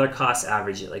dollar cost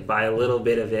average it, buy a little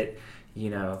bit of it,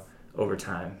 over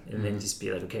time, and then just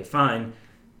be okay, fine.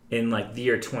 in like the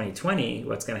year 2020,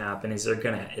 what's going to happen is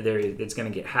it's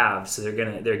going to get halved. So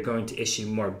they're going to issue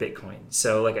more Bitcoin.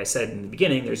 So like I said in the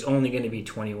beginning, there's only going to be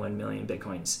 21 million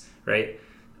Bitcoins, right?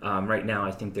 Right now,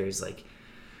 I think there's like,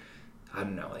 I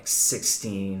don't know, like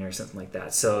 16 or something like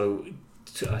that. So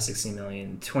 16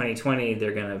 million. 2020,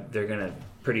 they're gonna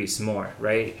produce more,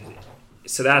 right?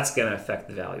 So that's gonna affect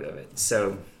the value of it.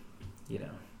 So,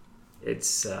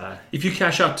 it's if you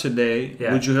cash out today,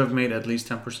 would you have made at least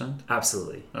 10%?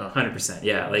 Absolutely, 100%.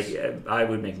 Yeah, nice. Like I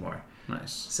would make more.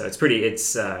 Nice. So it's pretty.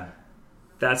 It's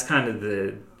that's kind of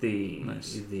the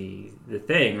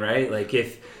thing, right? Like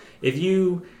if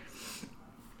you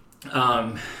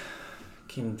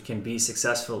can be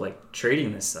successful like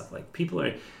trading this stuff, like people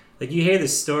are like, you hear the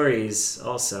stories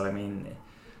also. I mean,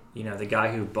 the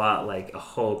guy who bought like a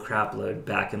whole crap load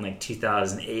back in like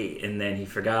 2008, and then he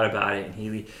forgot about it,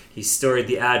 and he stored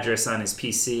the address on his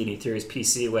PC, and he threw his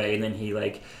PC away, and then he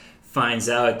like finds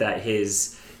out that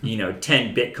his 10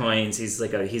 Bitcoins,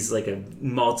 he's like a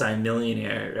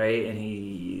multi-millionaire, right? And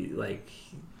he like,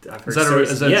 I've heard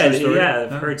stories.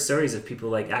 I've heard stories of people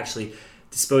like actually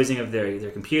disposing of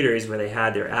their computers where they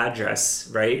had their address,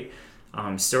 right,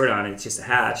 stored on it. It's just a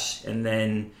hash, and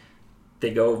then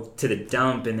they go to the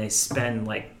dump and they spend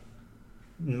like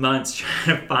months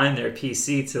trying to find their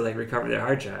PC to like recover their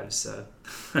hard drives. So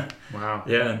wow.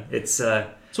 Yeah, it's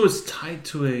so it's tied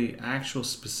to a actual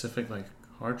specific like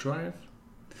hard drive.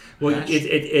 Well,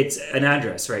 it's an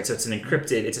address, right? So it's an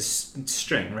encrypted, it's a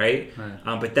string, right?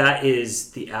 But that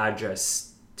is the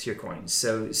address to your coins.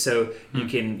 So you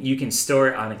can store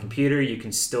it on a computer. You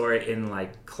can store it in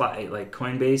like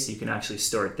Coinbase. You can actually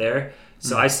store it there.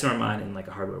 So I store mine in like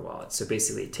a hardware wallet. So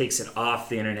basically, it takes it off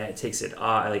the internet. It takes it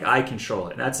off. Like I control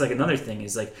it. And that's like another thing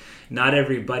is like not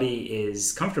everybody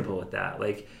is comfortable with that.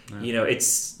 Like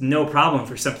it's no problem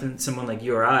for someone like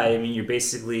you or I. I mean, you're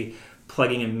basically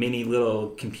plugging a mini little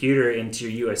computer into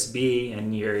your USB,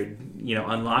 and you're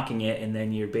unlocking it, and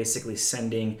then you're basically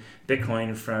sending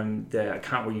Bitcoin from the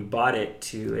account where you bought it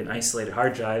to an isolated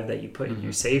hard drive that you put in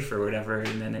your safe or whatever,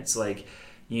 and then it's like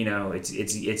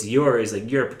it's yours.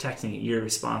 Like you're protecting it, you're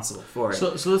responsible for it.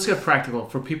 So let's get practical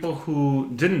for people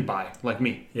who didn't buy, like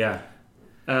me. Yeah.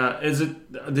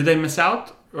 Did they miss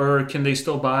out? Or can they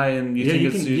still buy? And you think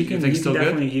it's still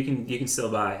good? You can still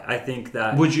buy. I think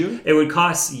that. Would you? It would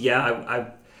cost.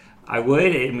 Yeah, I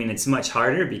would. I mean, it's much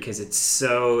harder because it's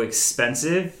so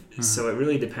expensive. Mm-hmm. So it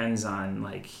really depends on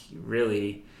like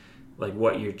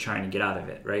what you're trying to get out of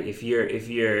it, right? If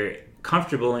you're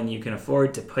comfortable and you can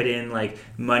afford to put in like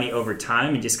money over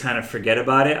time and just kind of forget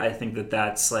about it, I think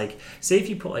that's like, say if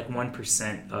you put like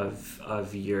 1%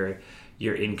 of your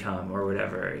income or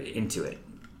whatever into it.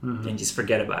 Mm-hmm. And just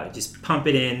forget about it. Just pump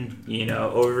it in,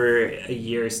 over a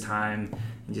year's time,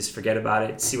 and just forget about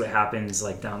it. See what happens,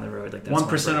 like down the road. Like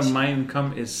 1% of my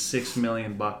income is $6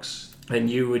 million. And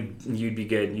you'd be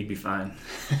good. You'd be fine.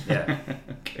 Yeah.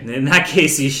 Okay. And in that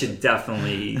case, you should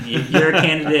definitely. You're a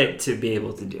candidate to be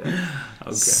able to do it.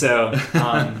 Okay. So,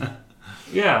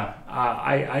 yeah,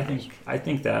 I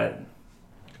think that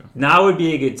now would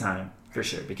be a good time for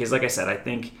sure, because, like I said, I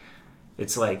think.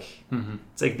 It's like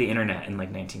it's like the internet in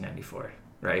like 1994,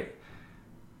 right?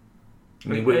 I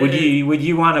mean, would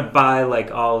you want to buy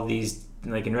like all of these,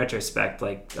 like in retrospect,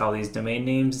 like all these domain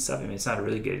names and stuff? I mean, it's not a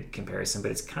really good comparison, but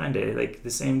it's kind of like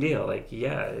the same deal. Like,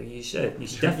 yeah, you should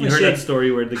definitely. You heard that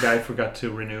story where the guy forgot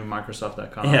to renew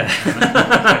Microsoft.com. Yeah.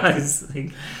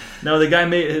 No, the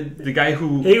guy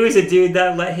who he was a dude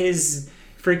that let his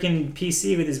freaking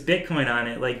PC with his Bitcoin on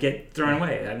it like get thrown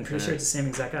away. I'm pretty sure it's the same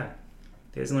exact guy.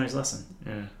 He doesn't learn his lesson.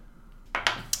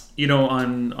 Yeah.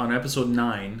 On episode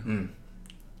 9,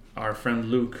 our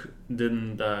friend Luke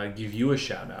didn't give you a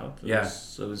shout out. It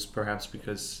was perhaps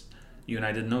because you and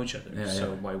I didn't know each other.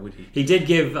 Why would he? He did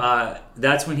give.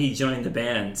 That's when he joined the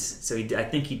band. So I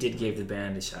think he did give the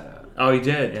band a shout out. Oh, he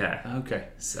did. Yeah. Okay.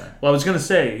 Well, I was gonna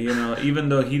say, even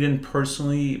though he didn't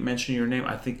personally mention your name,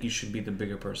 I think you should be the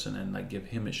bigger person and like give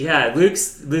him a shout. Yeah,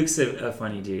 Luke's a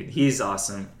funny dude. He's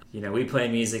awesome. We play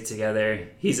music together.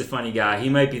 He's a funny guy. He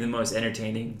might be the most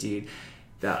entertaining dude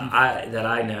that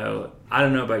I know. I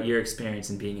don't know about your experience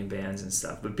in being in bands and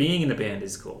stuff, but being in a band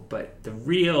is cool. But the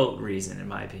real reason, in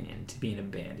my opinion, to be in a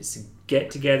band is to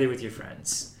get together with your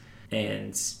friends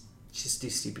and just do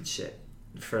stupid shit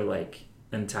for like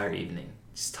an entire evening.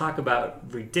 Just talk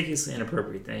about ridiculously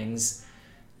inappropriate things,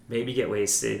 maybe get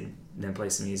wasted, then play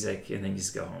some music, and then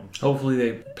just go home. Hopefully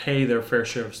they pay their fair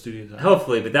share of studio time.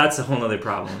 Hopefully, but that's a whole other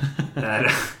problem.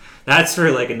 That's for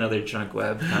like another drunk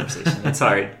web conversation. It's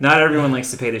hard. Not everyone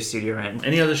likes to pay their studio rent.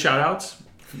 Any other shout outs?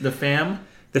 The fam?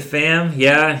 The fam,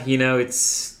 yeah.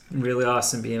 It's really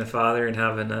awesome being a father and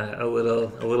having a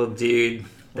little dude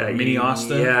that mini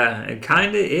Austin. Yeah, it kind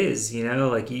of is. You know,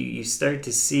 like you start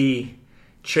to see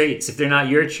traits. If they're not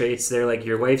your traits, they're like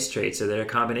your wife's traits, or they're a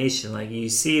combination. Like you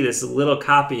see this little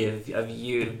copy of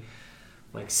you,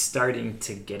 like starting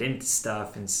to get into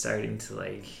stuff and starting to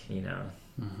like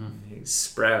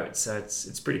sprout. So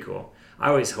it's pretty cool. I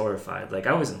was horrified. Like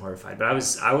I wasn't horrified, but I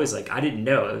was like I didn't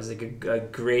know. It was like a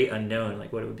great unknown.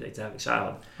 Like what it would be like to have a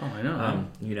child. Oh, I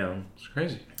know. It's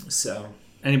crazy. So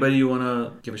anybody you want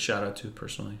to give a shout out to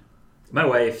personally? My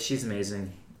wife, she's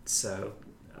amazing. So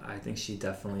I think she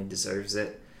definitely deserves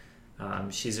it.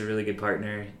 She's a really good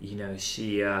partner. You know,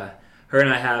 her and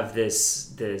I have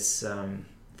this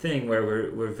thing where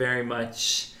we're very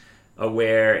much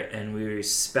aware and we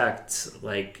respect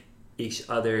like each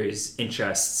other's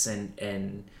interests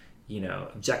and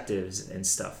objectives and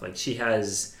stuff. Like she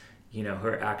has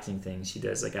her acting thing. She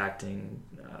does like acting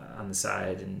on the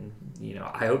side, and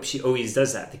I hope she always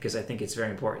does that because I think it's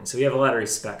very important. So we have a lot of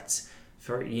respect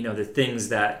for the things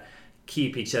that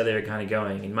keep each other kind of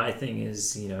going. And my thing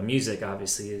is music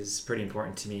obviously is pretty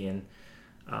important to me, and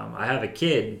I have a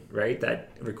kid, right,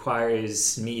 that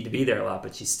requires me to be there a lot,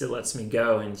 but she still lets me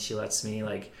go, and she lets me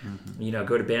like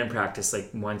go to band practice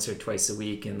like once or twice a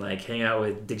week and like hang out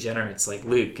with degenerates like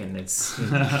Luke, and it's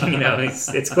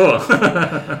it's cool.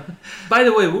 By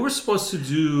the way, we were supposed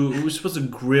to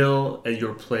grill at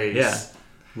your place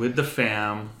with the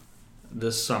fam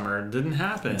this summer. Didn't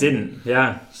happen.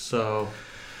 Yeah. So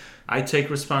I take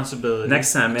responsibility.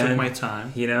 Next time, man. Took my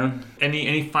time.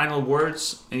 Any final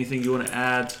words? Anything you want to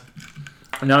add?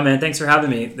 No, man. Thanks for having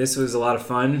me. This was a lot of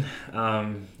fun.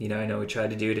 I know we tried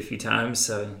to do it a few times,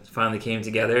 so it finally came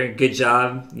together. Good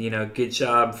job. Good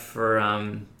job for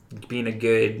being a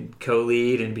good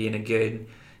co-lead and being a good,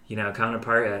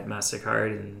 counterpart at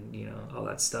MasterCard and all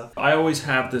that stuff. I always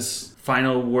have this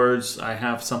final words. I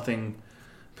have something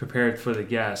prepared for the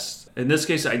guest. In this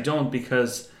case, I don't,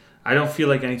 because I don't feel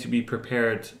like I need to be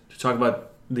prepared to talk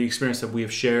about the experience that we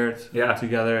have shared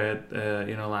together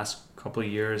at last couple of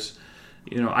years.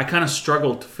 I kind of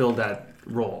struggled to fill that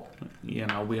role.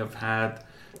 We have had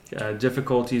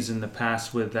difficulties in the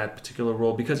past with that particular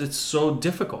role because it's so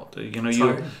difficult.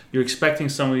 You're expecting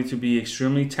somebody to be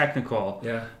extremely technical,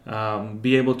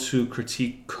 be able to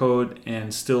critique code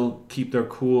and still keep their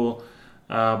cool,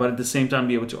 but at the same time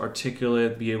be able to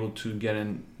articulate, be able to get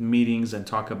in meetings and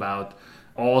talk about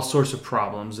all sorts of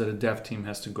problems that a dev team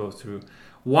has to go through,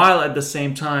 while at the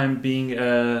same time being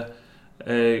a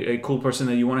cool person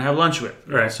that you want to have lunch with.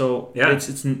 Right. So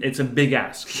it's a big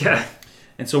ask. Yeah.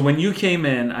 And so when you came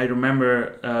in, I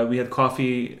remember we had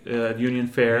coffee at Union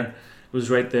Fair. It was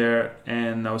right there,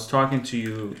 and I was talking to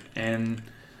you, and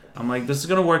I'm like, this is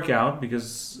gonna work out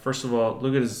because first of all,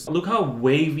 look how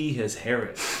wavy his hair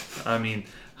is. I mean,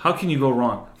 how can you go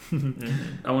wrong?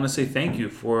 I want to say thank you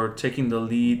for taking the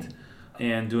lead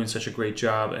and doing such a great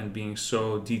job and being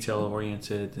so detail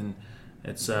oriented, and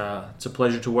it's a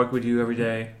pleasure to work with you every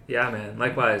day. Yeah, man.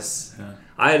 Likewise. Yeah.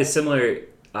 I had a similar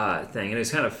thing, and it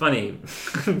was kind of funny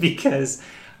because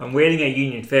I'm waiting at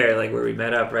Union Fair, like where we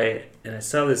met up, right? And I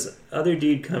saw this other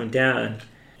dude come down,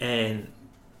 and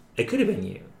it could have been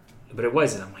you, but it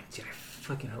wasn't. I'm like, dude, I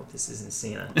fucking hope this isn't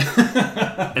Cena.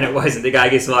 And it wasn't. The guy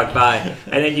gets walked by,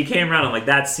 and then you came around. I'm like,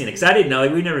 that's Cena, because I didn't know.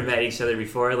 Like, we've never met each other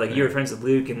before. Like, you were friends with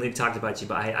Luke, and Luke talked about you,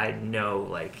 but I had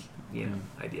no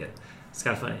idea. It's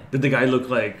kind of funny. Did the guy look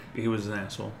like he was an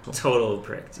asshole? Total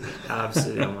prick, dude.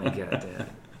 Absolutely. Oh my god,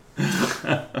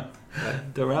 damn.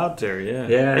 They're out there, yeah.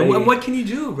 Yeah. And what can you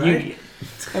do, right?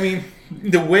 I mean,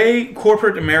 the way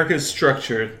corporate America is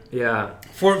structured,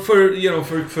 for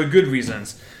good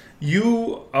reasons.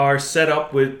 You are set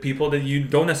up with people that you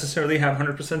don't necessarily have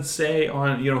 100% say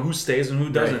on, who stays and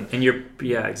who doesn't. Right.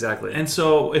 And exactly. And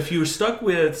so if you're stuck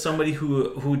with somebody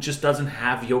who just doesn't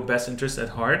have your best interest at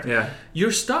heart,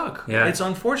 you're stuck. Yeah. It's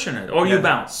unfortunate. Or you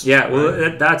bounce. Yeah,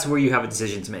 well, that's where you have a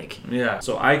decision to make. Yeah.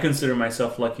 So I consider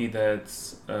myself lucky that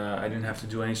I didn't have to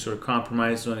do any sort of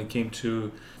compromise when it came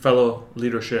to fellow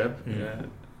leadership. Mm-hmm.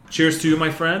 Cheers to you,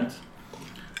 my friend.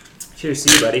 Cheers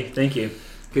to you, buddy. Thank you.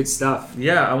 Good stuff.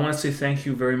 Yeah, I want to say thank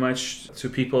you very much to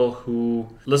people who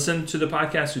listen to the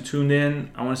podcast, who tuned in.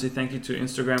 I want to say thank you to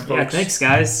Instagram folks. Yeah, thanks,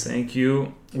 guys. Thank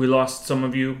you. We lost some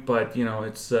of you, but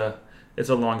it's a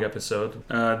long episode.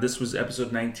 This was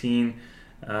episode 19.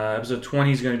 Episode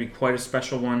 20 is going to be quite a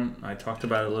special one. I talked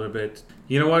about it a little bit.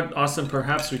 You know what, Austin?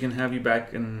 Perhaps we can have you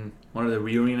back in one of the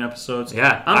reunion episodes.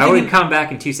 Yeah, I would come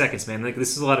back in 2 seconds, man. Like,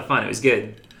 this was a lot of fun. It was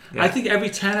good. Yeah. I think every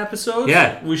 10 episodes,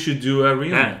 we should do a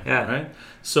reunion. Yeah. Right?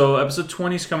 So episode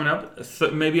 20 is coming up.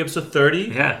 Maybe episode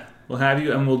 30. Yeah. we'll have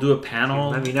you, and we'll do a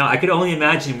panel. Let me know. I could only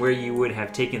imagine where you would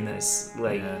have taken this,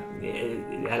 like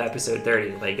at episode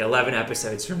 30, like 11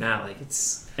 episodes from now. Like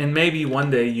it's. And maybe one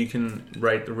day you can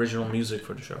write original music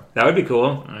for the show. That would be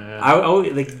cool. I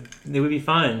like it would be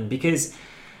fun because.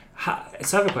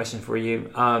 So I have a question for you.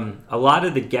 A lot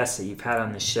of the guests that you've had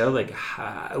on the show, like,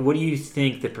 what do you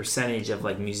think the percentage of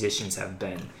like musicians have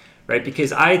been, right?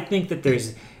 Because I think that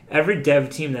there's every dev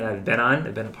team that I've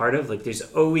been a part of, like, there's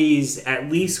always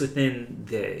at least within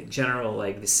the general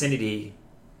like vicinity,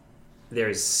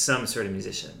 there's some sort of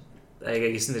musician. Like,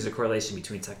 I guess there's a correlation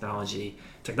between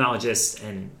technologists,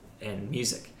 and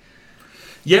music.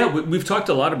 Yeah, we've talked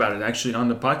a lot about it actually on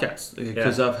the podcast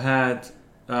because I've had.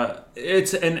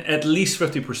 It's an at least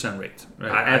 50% rate,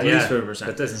 right? At least 50%.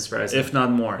 That doesn't surprise me. If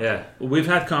not more. Yeah. We've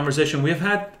had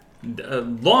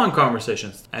long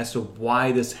conversations as to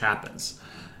why this happens.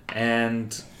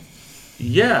 And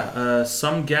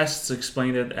some guests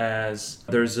explained it as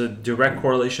there's a direct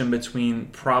correlation between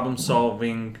problem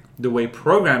solving, the way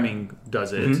programming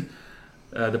does it.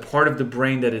 Mm-hmm. The part of the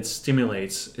brain that it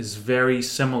stimulates is very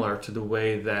similar to the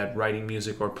way that writing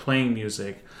music or playing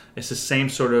music. It's the same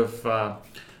sort of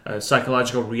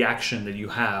psychological reaction that you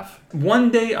have.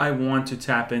 One day I want to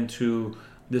tap into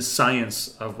the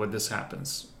science of what this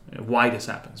happens, why this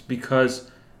happens, because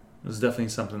there's definitely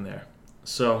something there.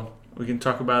 So we can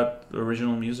talk about the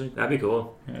original music. That'd be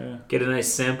cool. Yeah. Get a nice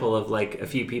sample of like a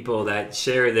few people that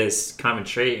share this common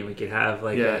trait, and we could have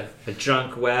like a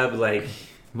drunk web, like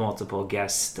multiple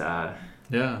guest set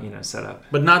up.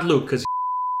 But not Luke, because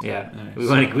we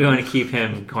want to keep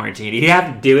him quarantined. He'd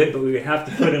have to do it, but we would have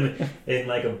to put him in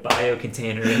like a bio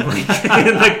container in like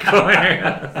in the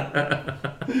corner.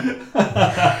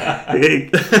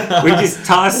 We just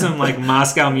toss some like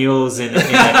Moscow mules in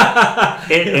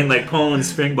like Poland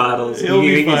spring bottles. It'll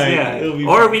be fine.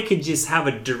 Or we could just have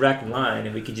a direct line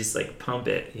and we could just like pump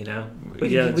it, you know. We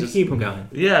keep him going.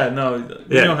 Yeah, no,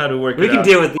 we know how to work. We it can out.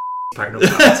 deal with the part. No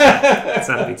problem. It's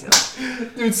not a big deal.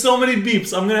 Dude, so many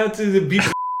beeps. I'm gonna have to do the beep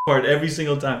part every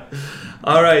single time.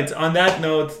 All right. On that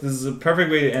note, this is a perfect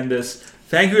way to end this.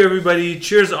 Thank you, everybody.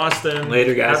 Cheers, Austin.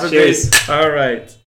 Later, guys. Have a Cheers. All right.